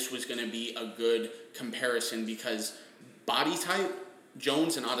that this was going to be a good comparison because body type,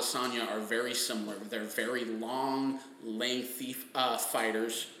 Jones and Adesanya are very similar. They're very long, lengthy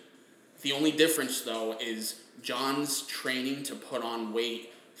fighters. The only difference, though, is John's training to put on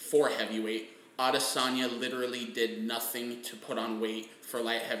weight for heavyweight. Adesanya literally did nothing to put on weight for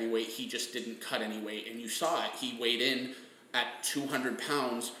light heavyweight. He just didn't cut any weight, and you saw it. He weighed in at 200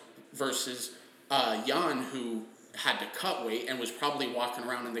 pounds versus Yan, who had to cut weight and was probably walking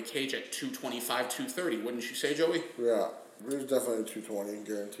around in the cage at 225, 230. Wouldn't you say, Joey? Yeah, it was definitely 220,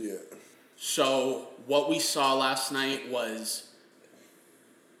 guarantee it. So what we saw last night was,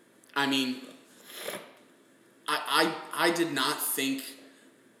 I mean, I did not think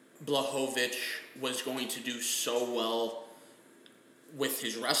Blachowicz was going to do so well with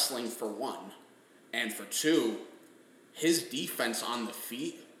his wrestling, for one. And for two, his defense on the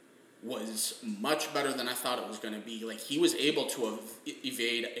feet was much better than I thought it was going to be. Like, he was able to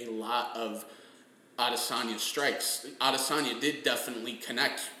evade a lot of Adesanya's strikes. Adesanya did definitely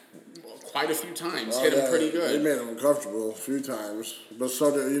connect quite a few times, hit him pretty good. They made him uncomfortable a few times. But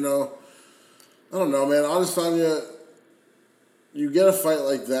so did, I don't know, man. Adesanya, you get a fight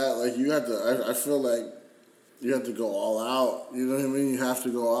like that, like, you have to, I feel like you have to go all out. You know what I mean? You have to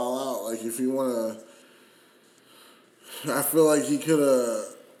go all out. Like, if you want to, I feel like he could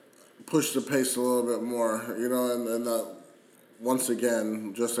have pushed the pace a little bit more, and once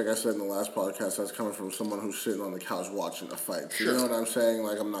again, just like I said in the last podcast, that's coming from someone who's sitting on the couch watching a fight. Sure. You know what I'm saying?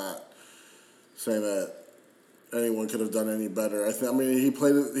 Like, I'm not saying that anyone could have done any better. I mean, he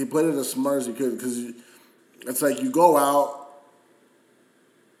played it as smart as he could, because it's like you go out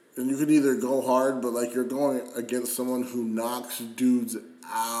and you could either go hard, but like you're going against someone who knocks dudes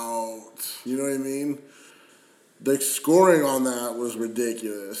out. You know what I mean? The scoring on that was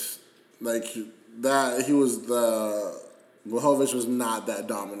ridiculous. Like, that, Blachowicz was not that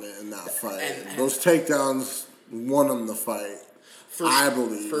dominant in that fight. And those takedowns won him the fight, I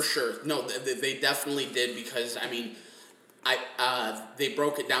believe. For sure. No, they definitely did, because, I mean, they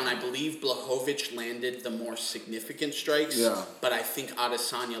broke it down. I believe Blachowicz landed the more significant strikes, but I think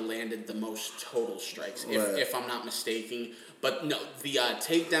Adesanya landed the most total strikes, if I'm not mistaken. But no, the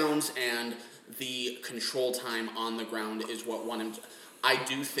takedowns and the control time on the ground is what won him. I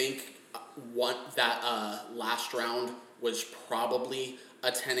do think that last round was probably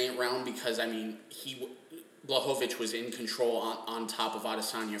a 10-8 round, because, I mean, Blachowicz was in control on top of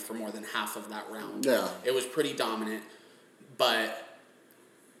Adesanya for more than half of that round. Yeah. It was pretty dominant, but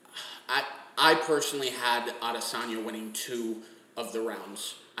I personally had Adesanya winning 2 of the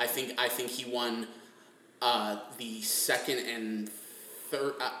rounds. I think he won the second and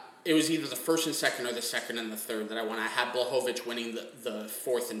third. It was either the first and second or the second and the third that I won. I had Blachowicz winning the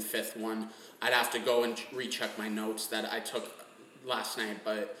fourth and fifth one. I'd have to go and recheck my notes that I took last night.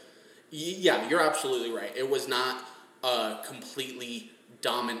 But, yeah, you're absolutely right. It was not a completely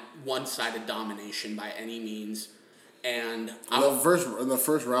one-sided domination by any means. And in the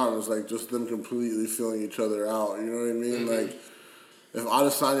first round, it was like just them completely filling each other out. You know what I mean? Mm-hmm. Like, if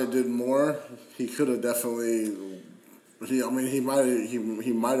Adesanya did more, he could have definitely. He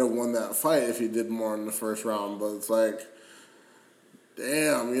might have won that fight if he did more in the first round. But it's like,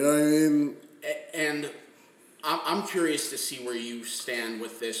 damn, you know what I mean? And I'm curious to see where you stand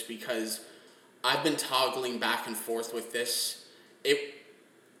with this because I've been toggling back and forth with this.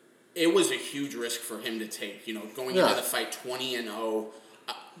 It was a huge risk for him to take, going into the fight 20-0,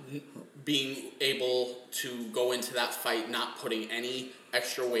 being able to go into that fight not putting any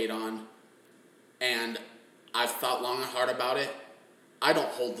extra weight on. And I've thought long and hard about it. I don't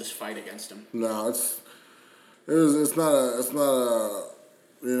hold this fight against him. No, it's not a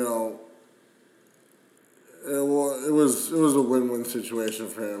it was a win-win situation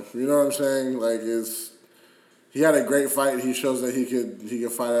for him. You know what I'm saying? Like he had a great fight. He shows that he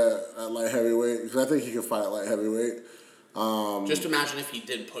could fight at light heavyweight because I think he could fight at light heavyweight. Just imagine if he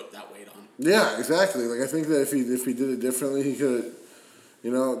did put that weight on. Yeah, exactly. Like I think that if he did it differently, he could.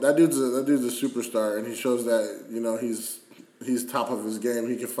 That dude's a superstar, and he shows that he's top of his game.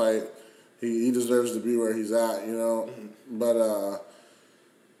 He can fight. He deserves to be where he's at. Mm-hmm. But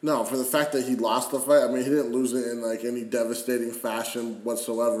no, for the fact that he lost the fight, I mean, he didn't lose it in like any devastating fashion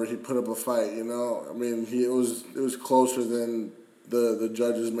whatsoever. He put up a fight. I mean, it was closer than the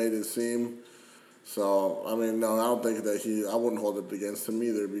judges made it seem. So I mean, no, I don't think that I wouldn't hold it against him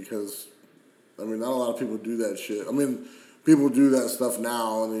either because, I mean, not a lot of people do that shit. I mean. People do that stuff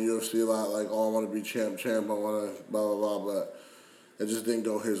now in the UFC a lot, like, oh, I want to be champ, I want to blah, blah, blah, but it just didn't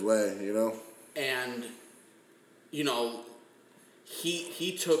go his way, And,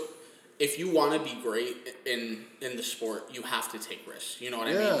 he took, if you want to be great in the sport, you have to take risks, you know what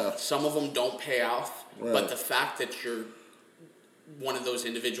I mean? Some of them don't pay off, but the fact that you're one of those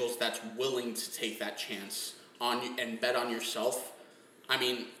individuals that's willing to take that chance on you and bet on yourself, I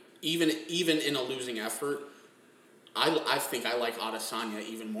mean, even in a losing effort, I think I like Adesanya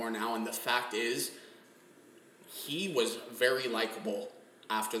even more now, and the fact is, he was very likable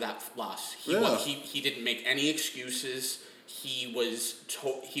after that loss. He didn't make any excuses. He was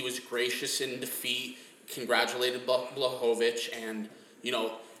gracious in defeat. Congratulated Blachowicz, and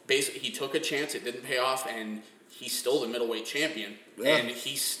basically he took a chance. It didn't pay off, and he's still the middleweight champion. Yeah. And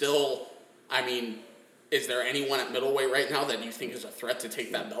he's still. I mean, is there anyone at middleweight right now that you think is a threat to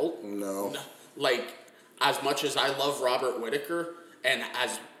take that belt? No. Like. As much as I love Robert Whittaker, and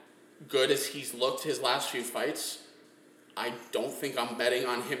as good as he's looked his last few fights, I don't think I'm betting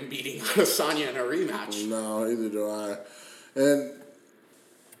on him beating Adesanya in a rematch. No, neither do I. And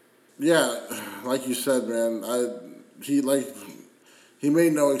yeah, like you said, man, he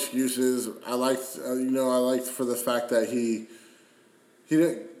made no excuses. I liked for the fact that he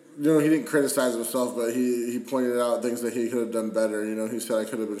didn't. He didn't criticize himself, but he pointed out things that he could have done better. He said, I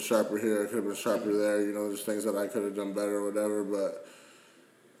could have been sharper here, I could have been sharper there. There's things that I could have done better or whatever. But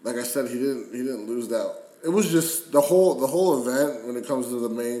like I said, he didn't lose that. It was just the whole event when it comes to the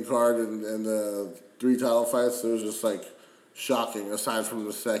main card and the 3 title fights. It was just like shocking, aside from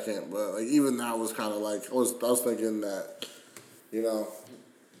the second. But like even that was kind of like I was thinking that,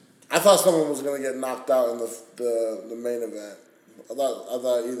 I thought someone was gonna get knocked out in the main event. I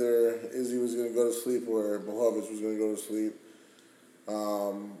thought either Izzy was going to go to sleep or Blachowicz was going to go to sleep.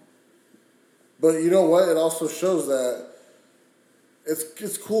 But you know what? It also shows that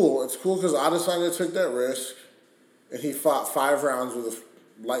it's cool. It's cool because Adesanya took that risk, and he fought 5 rounds with a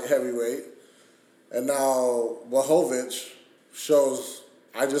light heavyweight. And now Blachowicz shows,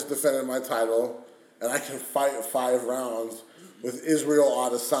 I just defended my title, and I can fight 5 rounds with Israel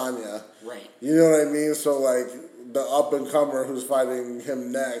Adesanya. Right. You know what I mean? So, like, the up-and-comer who's fighting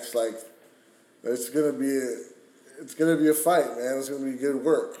him next, like, it's gonna be a fight, man. It's gonna be good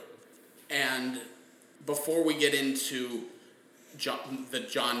work. And before we get into the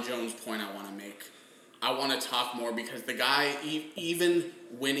John Jones point I want to make, I want to talk more because the guy, even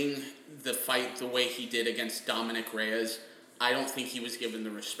winning the fight the way he did against Dominic Reyes, I don't think he was given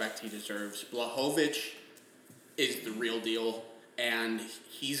the respect he deserves. Blachowicz is the real deal, and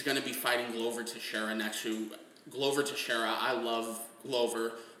he's going to be fighting Glover Teixeira next. Glover Teixeira, I love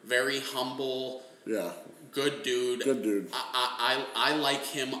Glover. Very humble. Yeah. Good dude. Good dude. I like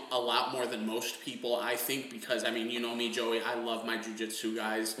him a lot more than most people, I think, because, I mean, you know me, Joey. I love my jiu-jitsu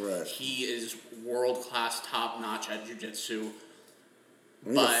guys. Right. He is world-class, top-notch at jiu-jitsu.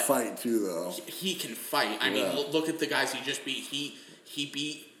 He can fight, too, though. He can fight. I mean, look at the guys he just beat. He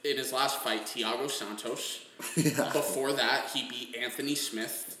beat, in his last fight, Thiago Santos. Yeah. Before that, he beat Anthony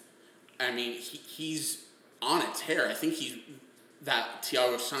Smith. I mean, he's on a tear. I think that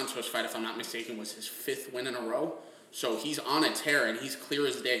Thiago Santos fight, if I'm not mistaken, was his 5th win in a row. So he's on a tear, and he's clear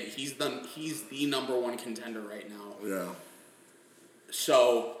as day. He's the number 1 contender right now. Yeah.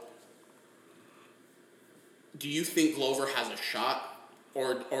 So, do you think Glover has a shot?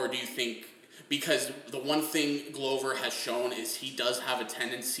 Or do you think... Because the one thing Glover has shown is he does have a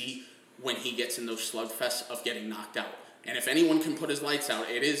tendency when he gets in those slugfests of getting knocked out. And if anyone can put his lights out,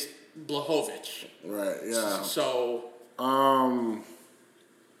 it is Blachowicz. Right, yeah. So...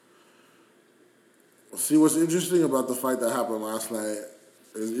 See, what's interesting about the fight that happened last night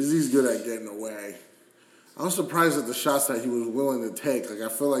is he's good at getting away. I was surprised at the shots that he was willing to take. Like, I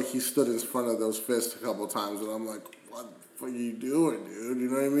feel like he stood in front of those fists a couple times, and I'm like, what are you doing, dude? You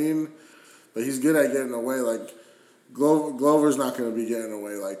know what I mean? But he's good at getting away. Like, Glover's not going to be getting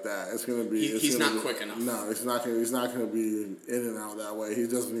away like that. It's going to be... He's not quick enough. No, he's not going to be in and out that way. He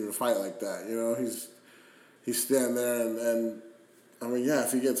doesn't even fight like that, you know? He's standing there, and I mean, yeah,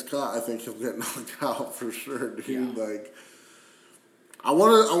 if he gets caught, I think he'll get knocked out for sure, dude. Yeah. Like, I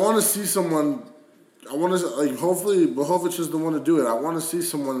want to see someone... hopefully Blachowicz is the one to do it. I want to see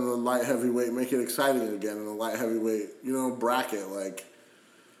someone in the light heavyweight make it exciting again in the light heavyweight, bracket. Like,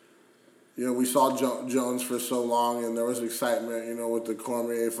 we saw Jones for so long, and there was excitement, with the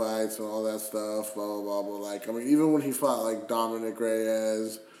Cormier fights and all that stuff, blah, blah, blah, blah. Like, I mean, even when he fought, like, Dominic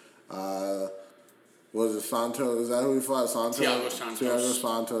Reyes, was it Santos? Is that who he fought? Santos? Thiago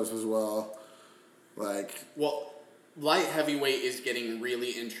Santos as well. Like... Well... Light heavyweight is getting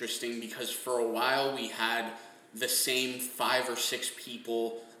really interesting because for a while we had the same 5 or 6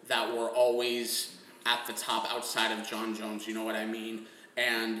 people that were always at the top outside of John Jones, you know what I mean?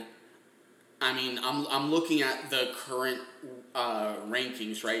 And I mean, I'm looking at the current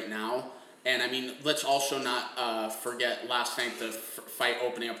rankings right now, and I mean, let's also not forget last night the fight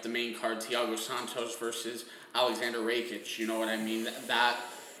opening up the main card, Thiago Santos versus Alexander Rakic, you know what I mean?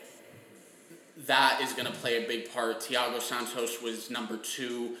 That is going to play a big part. Thiago Santos was number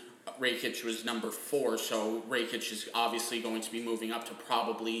 2. Rakic was number 4. So Rakic is obviously going to be moving up to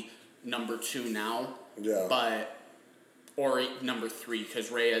probably number 2 now. Yeah. Or number 3,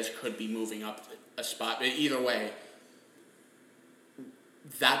 because Reyes could be moving up a spot. But either way,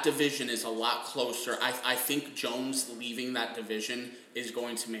 that division is a lot closer. I think Jones leaving that division is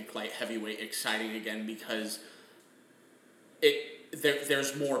going to make light heavyweight exciting again because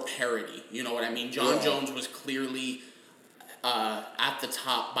there's more parity, you know what I mean? John Jones was clearly at the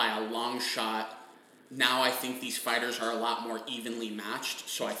top by a long shot. Now I think these fighters are a lot more evenly matched,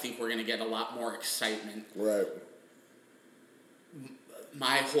 so I think we're going to get a lot more excitement. Right.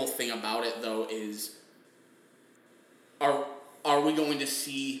 My whole thing about it, though, is are we going to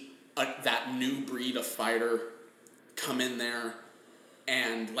see that new breed of fighter come in there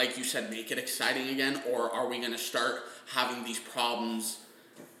and, like you said, make it exciting again? Or are we going to start having these problems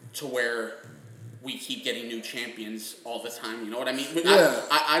to where we keep getting new champions all the time? You know what I mean? Yeah.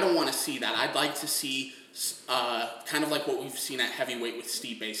 I don't want to see that. I'd like to see kind of like what we've seen at heavyweight with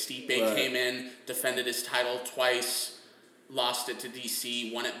Stipe. Stipe came in, defended his title twice, lost it to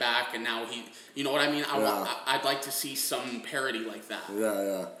DC, won it back, and now he... You know what I mean? I'd like to see some parity like that.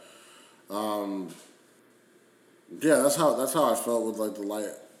 Yeah. Yeah, that's how I felt with like the light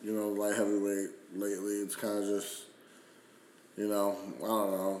heavyweight lately. It's kind of just, I don't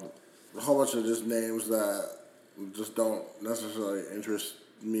know, a whole bunch of just names that just don't necessarily interest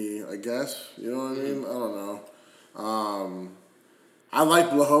me, I guess. You know what I mean? I don't know. I like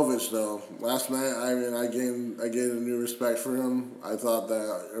Blachowicz though. Last night, I mean, I gained a new respect for him. I thought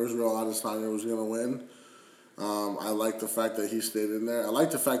that Israel Adesanya was gonna win. I like the fact that he stayed in there. I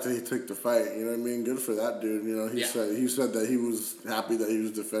like the fact that he took the fight. You know what I mean? Good for that dude. He said that he was happy that he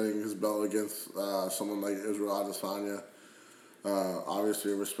was defending his belt against someone like Israel Adesanya.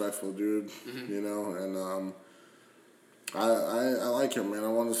 Obviously a respectful dude. Mm-hmm. And I like him, man. I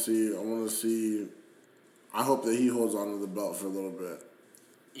want to see. I hope that he holds on to the belt for a little bit.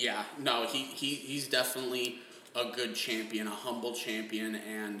 Yeah, no, he's definitely a good champion, a humble champion,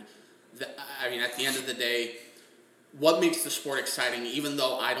 and I mean, at the end of the day, what makes the sport exciting, even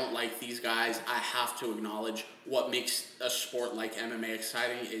though I don't like these guys, I have to acknowledge what makes a sport like MMA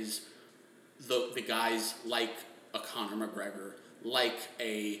exciting is the guys like a Conor McGregor, like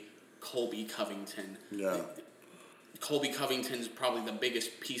a Colby Covington. Yeah. Colby Covington's probably the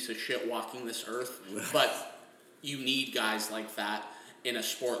biggest piece of shit walking this earth, but you need guys like that in a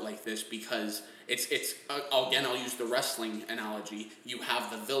sport like this because it's I'll use the wrestling analogy. You have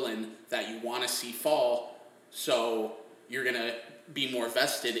the villain that you want to see fall, so you're going to be more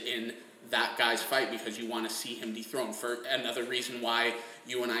vested in that guy's fight because you want to see him dethroned. For another reason why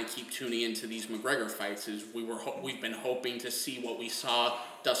you and I keep tuning into these McGregor fights is we've been hoping to see what we saw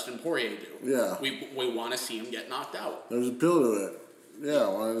Dustin Poirier do. Yeah. We want to see him get knocked out. There's a appeal to it. Yeah, I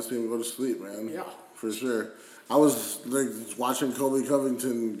wanted to see him go to sleep, man. Yeah. For sure. I was like watching Colby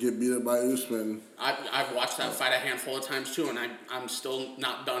Covington get beat up by Usman. I've watched that fight a handful of times too, and I'm still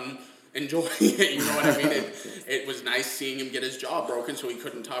not done enjoying it. You know what I mean? It was nice seeing him get his jaw broken so he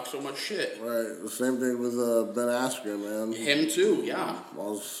couldn't talk so much shit. Right. The same thing with Ben Askren, man. Him too, yeah. I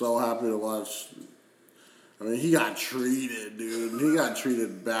was so happy to watch. I mean, he got treated, dude. He got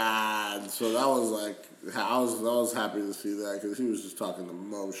treated bad. So that was like, I was happy to see that because he was just talking the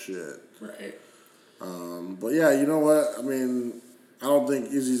most shit. Right. But yeah, you know what? I mean, I don't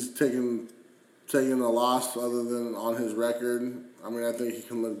think Izzy's taking a loss other than on his record. I mean, I think he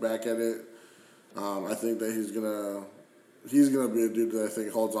can look back at it. I think that he's gonna be a dude that I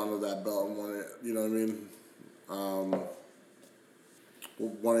think holds on to that belt and won it. You know what I mean?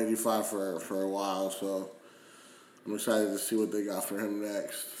 185 for a while, so I'm excited to see what they got for him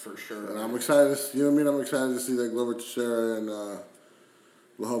next. For sure. And I'm excited to, you know what I mean? I'm excited to see that Glover Teixeira and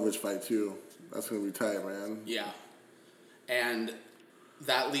Blachowicz fight too. That's gonna be tight, man. Yeah. And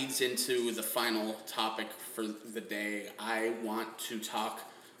that leads into the final topic for the day. I want to talk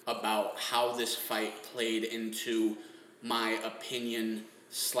about how this fight played into my opinion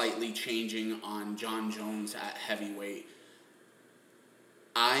slightly changing on Jon Jones at heavyweight.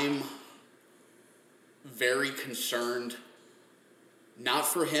 I'm very concerned, not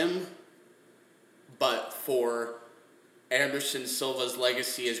for him, but for Anderson Silva's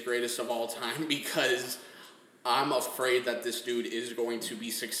legacy as greatest of all time, because I'm afraid that this dude is going to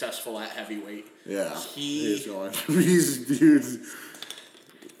be successful at heavyweight. Yeah, he is going to be, dude.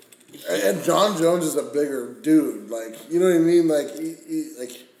 And Jon Jones is a bigger dude. Like, you know what I mean? Like,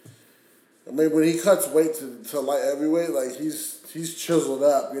 I mean, when he cuts weight to light heavyweight, like, he's chiseled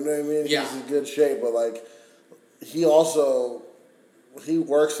up. You know what I mean? Yeah. He's in good shape, but like, he works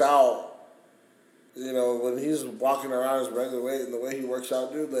out. You know, when he's walking around his regular weight and the way he works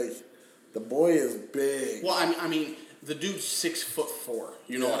out, dude, like, the boy is big. Well, I mean, the dude's 6'4".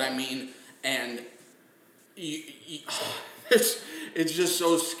 You know what I mean? And it's just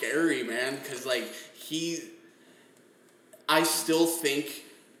so scary, man. Because like I still think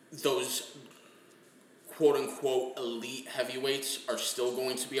those quote unquote elite heavyweights are still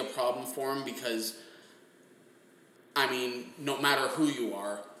going to be a problem for him because, I mean, no matter who you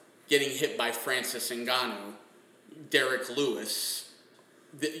are, getting hit by Francis Ngannou, Derek Lewis,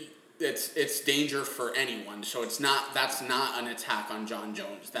 it's danger for anyone. So that's not an attack on Jon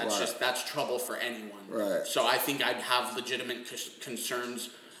Jones. That's trouble for anyone. Right. So I think I'd have legitimate concerns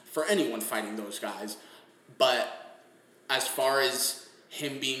for anyone fighting those guys. But as far as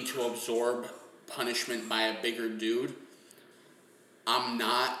him being to absorb punishment by a bigger dude, I'm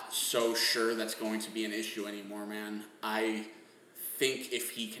not so sure that's going to be an issue anymore, man. I think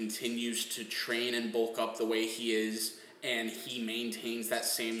if he continues to train and bulk up the way he is, and he maintains that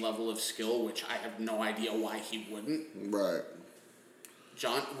same level of skill, which I have no idea why he wouldn't. Right.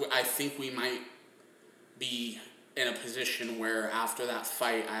 I think we might be in a position where after that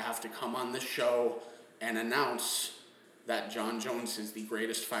fight, I have to come on this show and announce that Jon Jones is the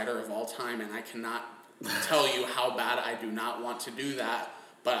greatest fighter of all time, and I cannot tell you how bad I do not want to do that,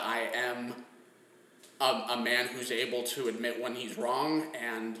 but I am a man who's able to admit when he's wrong,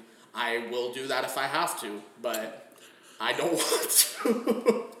 and I will do that if I have to, but I don't want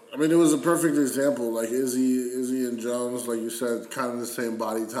to. I mean, it was a perfect example. Like Izzy and Jones, like you said, kind of the same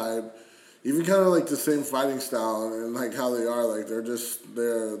body type, even kind of like the same fighting style, and like how they are. Like they're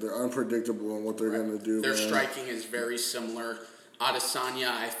unpredictable in what they're gonna do. Their striking is very similar. Adesanya,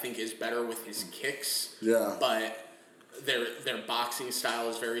 I think, is better with his kicks. Yeah. But their boxing style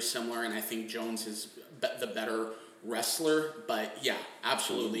is very similar, and I think Jones is the better wrestler. But yeah,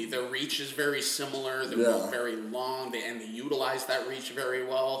 absolutely, their reach is very similar. They're both very long, and they utilize that reach very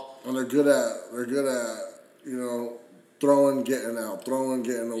well. And they're good at throwing, getting out, throwing,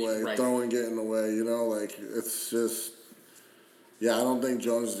 getting away, throwing, getting away. You know, like it's just. Yeah, I don't think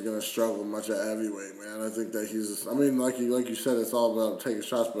Jones is gonna struggle much at heavyweight, man. I think that he's. I mean, like you said, it's all about taking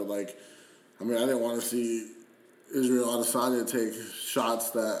shots. But like, I mean, I didn't want to see Israel Adesanya take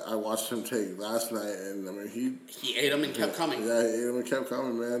shots that I watched him take last night, and I mean he ate them and kept coming. Yeah, he ate them and kept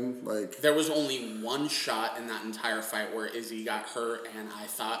coming, man. Like there was only one shot in that entire fight where Izzy got hurt, and I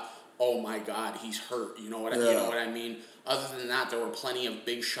thought, oh my God, he's hurt. You know what I mean? Other than that, there were plenty of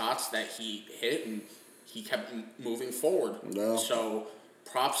big shots that he hit, and he kept moving forward. Yeah. So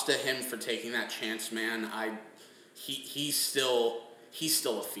props to him for taking that chance, man. He's still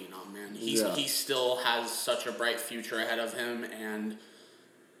a phenom, man. He still has such a bright future ahead of him, and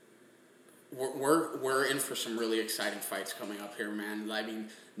we're in for some really exciting fights coming up here, man. I mean,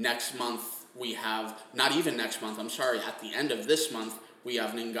 next month we have, not even next month, I'm sorry, at the end of this month we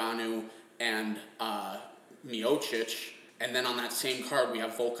have Ngannou and Miocic, and then on that same card we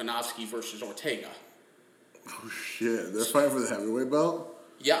have Volkanovski versus Ortega. Oh shit! They're fighting for the heavyweight belt?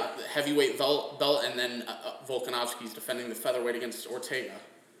 Yeah, the heavyweight belt, and then Volkanovski's defending the featherweight against Ortega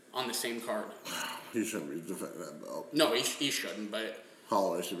on the same card. He shouldn't be defending that belt. No, he shouldn't, but...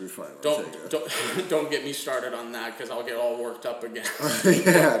 Holloway should be fighting Ortega. Don't get me started on that, because I'll get all worked up again.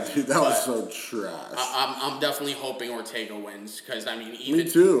 Yeah, dude, that was so trash. I'm definitely hoping Ortega wins, because, I mean... Me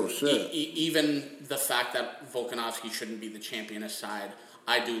too, shit. Even the fact that Volkanovski shouldn't be the champion aside,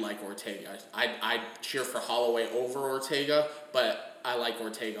 I do like Ortega. I cheer for Holloway over Ortega, but I like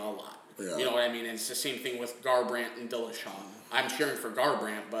Ortega a lot. Yeah. You know what I mean? And it's the same thing with Garbrandt and Dillashaw. I'm cheering for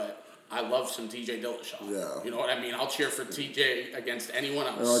Garbrandt, but I love some TJ Dillashaw. Yeah. You know what I mean? I'll cheer for TJ against anyone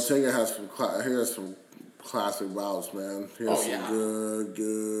else. Ortega has some classic bouts, man. He has some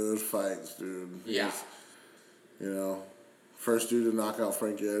good fights, dude. Yeah. You know, first dude to knock out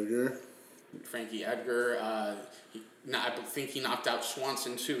Frankie Edgar. I think he knocked out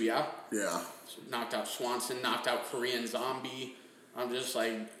Swanson too, yeah? Yeah. So knocked out Swanson, knocked out Korean Zombie. I'm just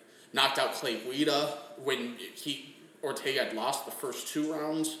like, knocked out Clay Guida when Ortega had lost the first 2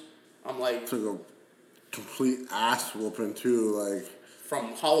 rounds. I'm like... Took a complete ass whooping too, like...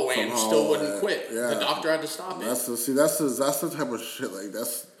 From Holloway and still wouldn't quit. Yeah. The doctor had to stop it. That's the type of shit, like,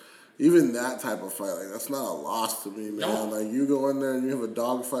 that's... Even that type of fight, like, that's not a loss to me, man. No. Like, you go in there and you have a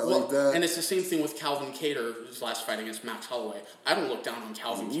dog fight like that. And it's the same thing with Calvin Kattar, his last fight against Max Holloway. I don't look down on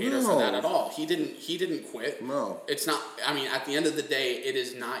Calvin Kattar for that at all. He didn't quit. No. It's not, I mean, at the end of the day, it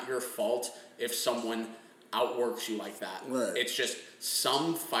is not your fault if someone outworks you like that. Right. It's just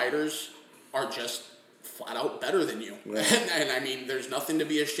some fighters are just flat out better than you. Yeah. And I mean, there's nothing to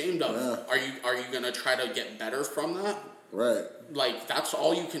be ashamed of. Yeah. Are you going to try to get better from that? Right. Like, that's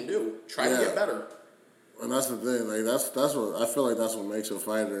all you can do. Try to get better. And that's the thing. Like, that's what I feel like. That's what makes a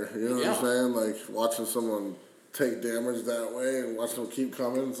fighter. You know what I'm saying? Like, watching someone take damage that way and watch them keep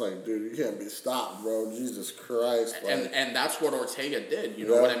coming. It's like, dude, you can't be stopped, bro. Jesus Christ. Like, and that's what Ortega did. You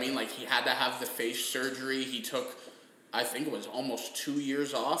know what I mean? Like, he had to have the face surgery. He took, I think it was almost 2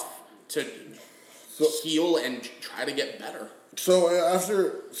 years off to heal and try to get better.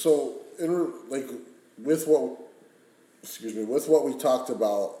 With what we talked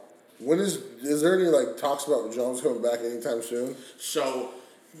about, is there any like talks about Jones coming back anytime soon? So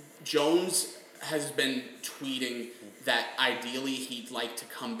Jones has been tweeting that ideally he'd like to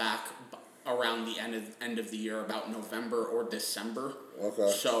come back around the end of the year, about November or December. Okay.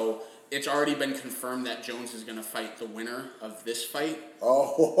 So it's already been confirmed that Jones is going to fight the winner of this fight.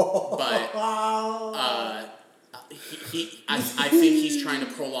 Oh. But I think he's trying to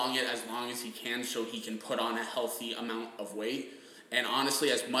prolong it as long as he can so he can put on a healthy amount of weight. And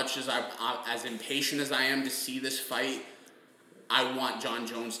honestly, as much as as impatient as I am to see this fight, I want John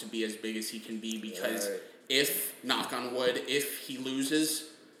Jones to be as big as he can be, because if, knock on wood, if he loses,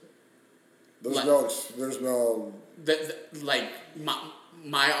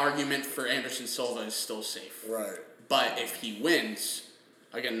 my argument for Anderson Silva is still safe. Right. But if he wins,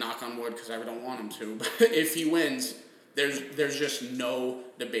 again, knock on wood, because I don't want him to, but if he wins, there's just no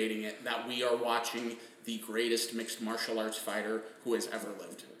debating it that we are watching the greatest mixed martial arts fighter who has ever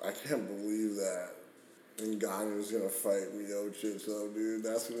lived. I can't believe that Ngannou's going to fight Miocic, though, dude.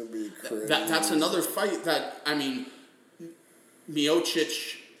 That's going to be crazy. That's another fight that, I mean,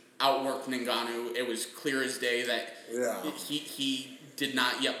 Miocic outworked Ngannou. It was clear as day that he did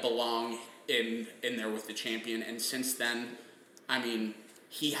not yet belong in there with the champion. And since then, I mean,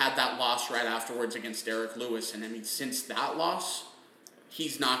 he had that loss right afterwards against Derek Lewis. And I mean, since that loss,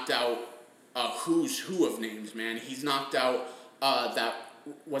 he's knocked out who's who of names, man. He's knocked out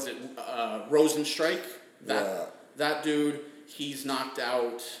Rosenstrike? That dude. He's knocked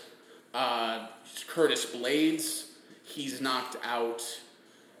out Curtis Blades. He's knocked out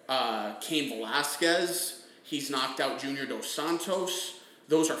Cain Velasquez. He's knocked out Junior Dos Santos.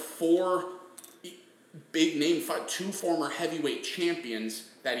 Those are 4 big name fights, 2 former heavyweight champions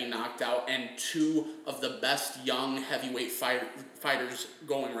that he knocked out, and 2 of the best young heavyweight fighters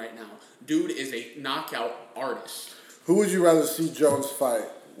going right now. Dude is a knockout artist. Who would you rather see Jones fight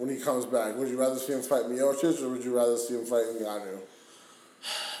when he comes back? Would you rather see him fight Miocic, or would you rather see him fight Ngannou?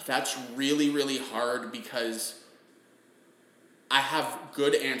 That's really, really hard, because I have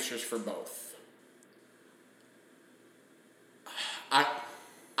good answers for both.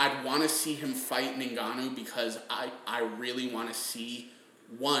 I'd want to see him fight Ngannou because I really want to see,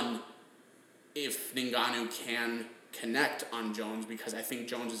 one, if Ngannou can connect on Jones, because I think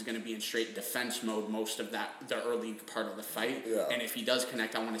Jones is going to be in straight defense mode most of the early part of the fight. Yeah. And if he does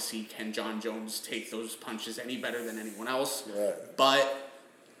connect, I want to see, can John Jones take those punches any better than anyone else? Right. But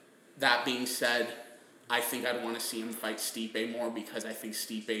that being said, I think I'd want to see him fight Stipe more, because I think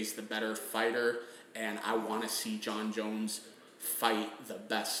Stipe is the better fighter, and I want to see John Jones fight the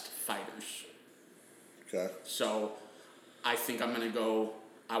best fighters. Okay. So I think I'm going to go,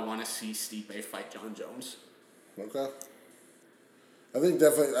 I want to see Stipe fight Jon Jones. Okay. I think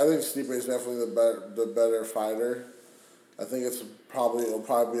Stipe is definitely the better fighter. I think it'll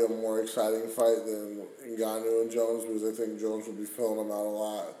probably be a more exciting fight than Ngannou and Jones, because I think Jones will be filling him out a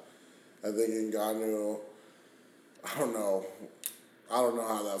lot. I think Ngannou, I don't know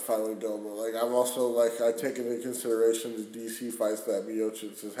how that fight would go, but like I'm also like I take into consideration the DC fights that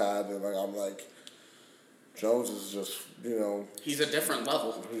Miocic has had, and like I'm like Jones is just he's a different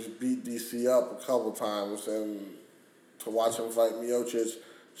level. He's beat DC up a couple times, and to watch him fight Miocic,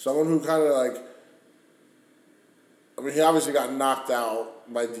 someone who kind of like, I mean, he obviously got knocked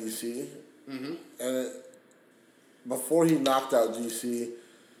out by DC, and before he knocked out DC,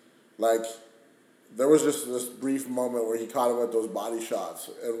 like. There was just this brief moment where he caught him at those body shots.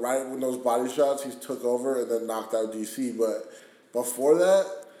 And right when those body shots, he took over and then knocked out DC. But before that,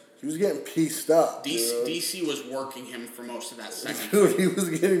 he was getting pieced up. DC was working him for most of that second Dude, he was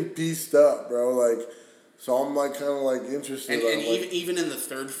getting pieced up, bro. Like, so I'm like kind of like interested. And even in the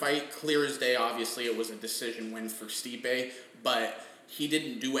third fight, clear as day, obviously it was a decision win for Stipe. But he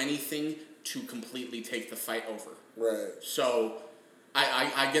didn't do anything to completely take the fight over. Right. So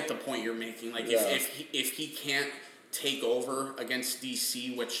I get the point you're making. Like, if he can't take over against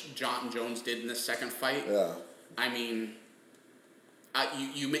DC, which Jon Jones did in the second fight, I mean,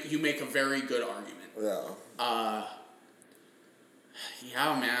 you make a very good argument. Yeah.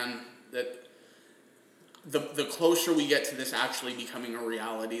 Yeah, man. That the closer we get to this actually becoming a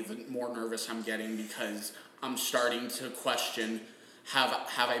reality, the more nervous I'm getting, because I'm starting to question. Have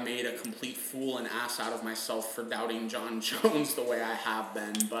I made a complete fool and ass out of myself for doubting Jon Jones the way I have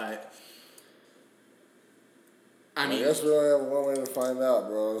been? But I mean, I guess we only have one way to find out,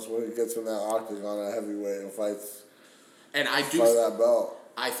 bro. It's when he gets in that octagon at heavyweight and fights. And I do fight that belt.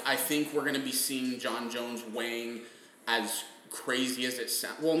 I think we're gonna be seeing Jon Jones weighing as crazy as it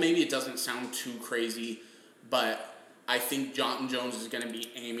sounds. Well, maybe it doesn't sound too crazy, but I think Jon Jones is going to be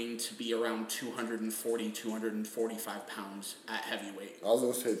aiming to be around 240, 245 pounds at heavyweight. I was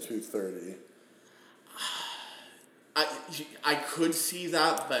going to say 230. I could see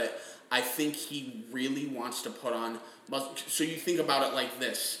that, but I think he really wants to put on muscle. So you think about it like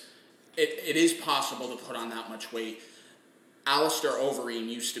this. It is possible to put on that much weight. Alistair Overeem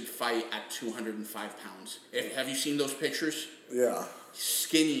used to fight at 205 pounds. Have you seen those pictures? Yeah.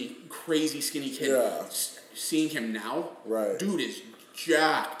 Skinny, crazy skinny kid. Yeah. Seeing him now, right? Dude is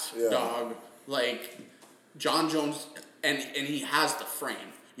jacked, dog. Like Jon Jones, and he has the frame.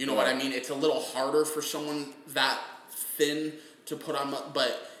 You know what I mean? It's a little harder for someone that thin to put on,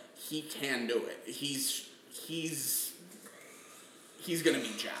 but he can do it. He's gonna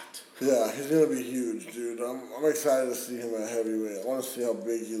be jacked. Yeah, he's gonna be huge, dude. I'm excited to see him at heavyweight. I want to see how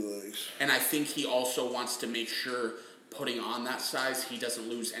big he looks. And I think he also wants to make sure, putting on that size, he doesn't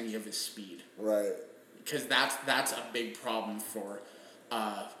lose any of his speed. Right. Because that's a big problem for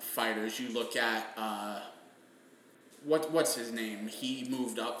fighters. You look at what's his name? He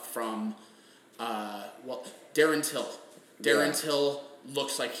moved up from Darren Till. Darren Till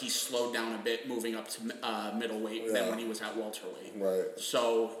looks like he slowed down a bit moving up to middleweight than when he was at welterweight. Right.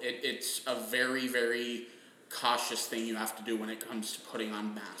 So it's a very, very cautious thing you have to do when it comes to putting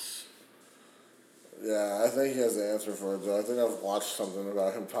on mass. Yeah, I think he has the answer for it, though. I think I've watched something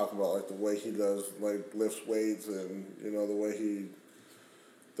about him talking about, like, the way he does, like, lifts weights and, the way he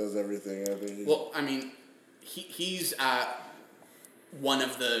does everything. I mean, he's at one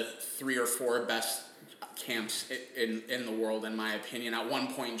of the 3 or 4 best camps in the world, in my opinion. At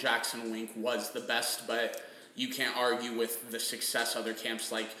one point, Jackson Wink was the best, but you can't argue with the success other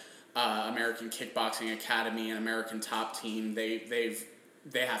camps like American Kickboxing Academy and American Top Team.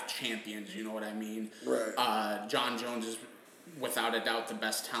 They have champions, you know what I mean? Right. Jon Jones is without a doubt the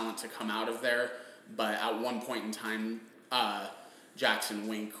best talent to come out of there, but at one point in time, Jackson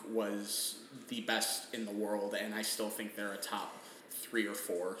Wink was the best in the world, and I still think they're a top 3 or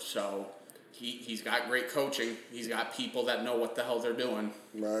 4. So he's got great coaching. He's got people that know what the hell they're doing.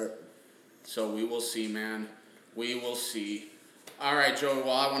 Right. So we will see, man. We will see. All right, Joey,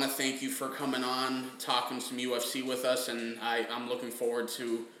 well, I want to thank you for coming on, talking some UFC with us, and I'm looking forward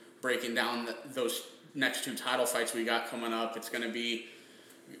to breaking down those next 2 title fights we got coming up. It's going to be,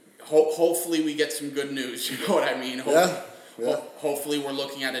 hopefully we get some good news, you know what I mean? Hopefully we're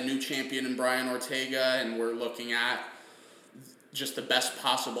looking at a new champion in Brian Ortega, and we're looking at just the best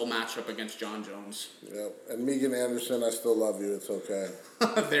possible matchup against Jon Jones. Yep. And Megan Anderson, I still love you. It's okay.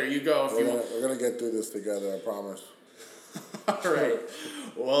 There you go. We're gonna get through this together, I promise. All right.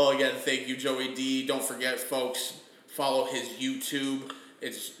 Well, again, thank you, Joey Dee. Don't forget, folks, Follow his YouTube.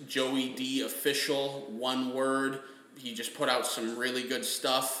 It's Joey Dee Official, one word. He just put out some really good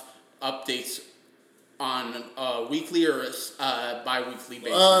stuff. Updates on a weekly or bi-weekly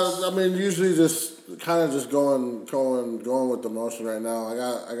basis. I mean, usually just kind of just going with the motion right now.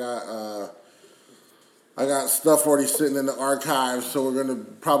 I got stuff already sitting in the archives, so we're gonna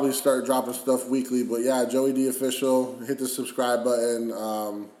probably start dropping stuff weekly. But yeah, Joey Dee Official. Hit the subscribe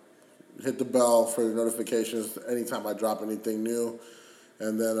button. Hit the bell for the notifications anytime I drop anything new,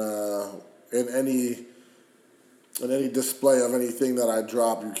 and then in any display of anything that I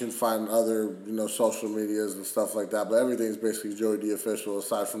drop, you can find other social medias and stuff like that. But everything's basically Joey Dee Official,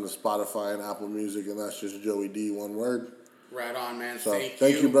 aside from the Spotify and Apple Music, and that's just Joey Dee, one word. Right on, man. So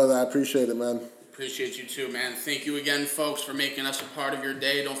thank you, brother. I appreciate it, man. Appreciate you too, man. Thank you again, folks, for making us a part of your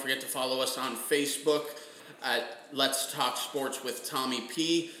day. Don't forget to follow us on Facebook at Let's Talk Sports with Tommy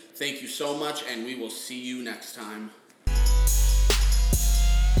P. Thank you so much, and we will see you next time.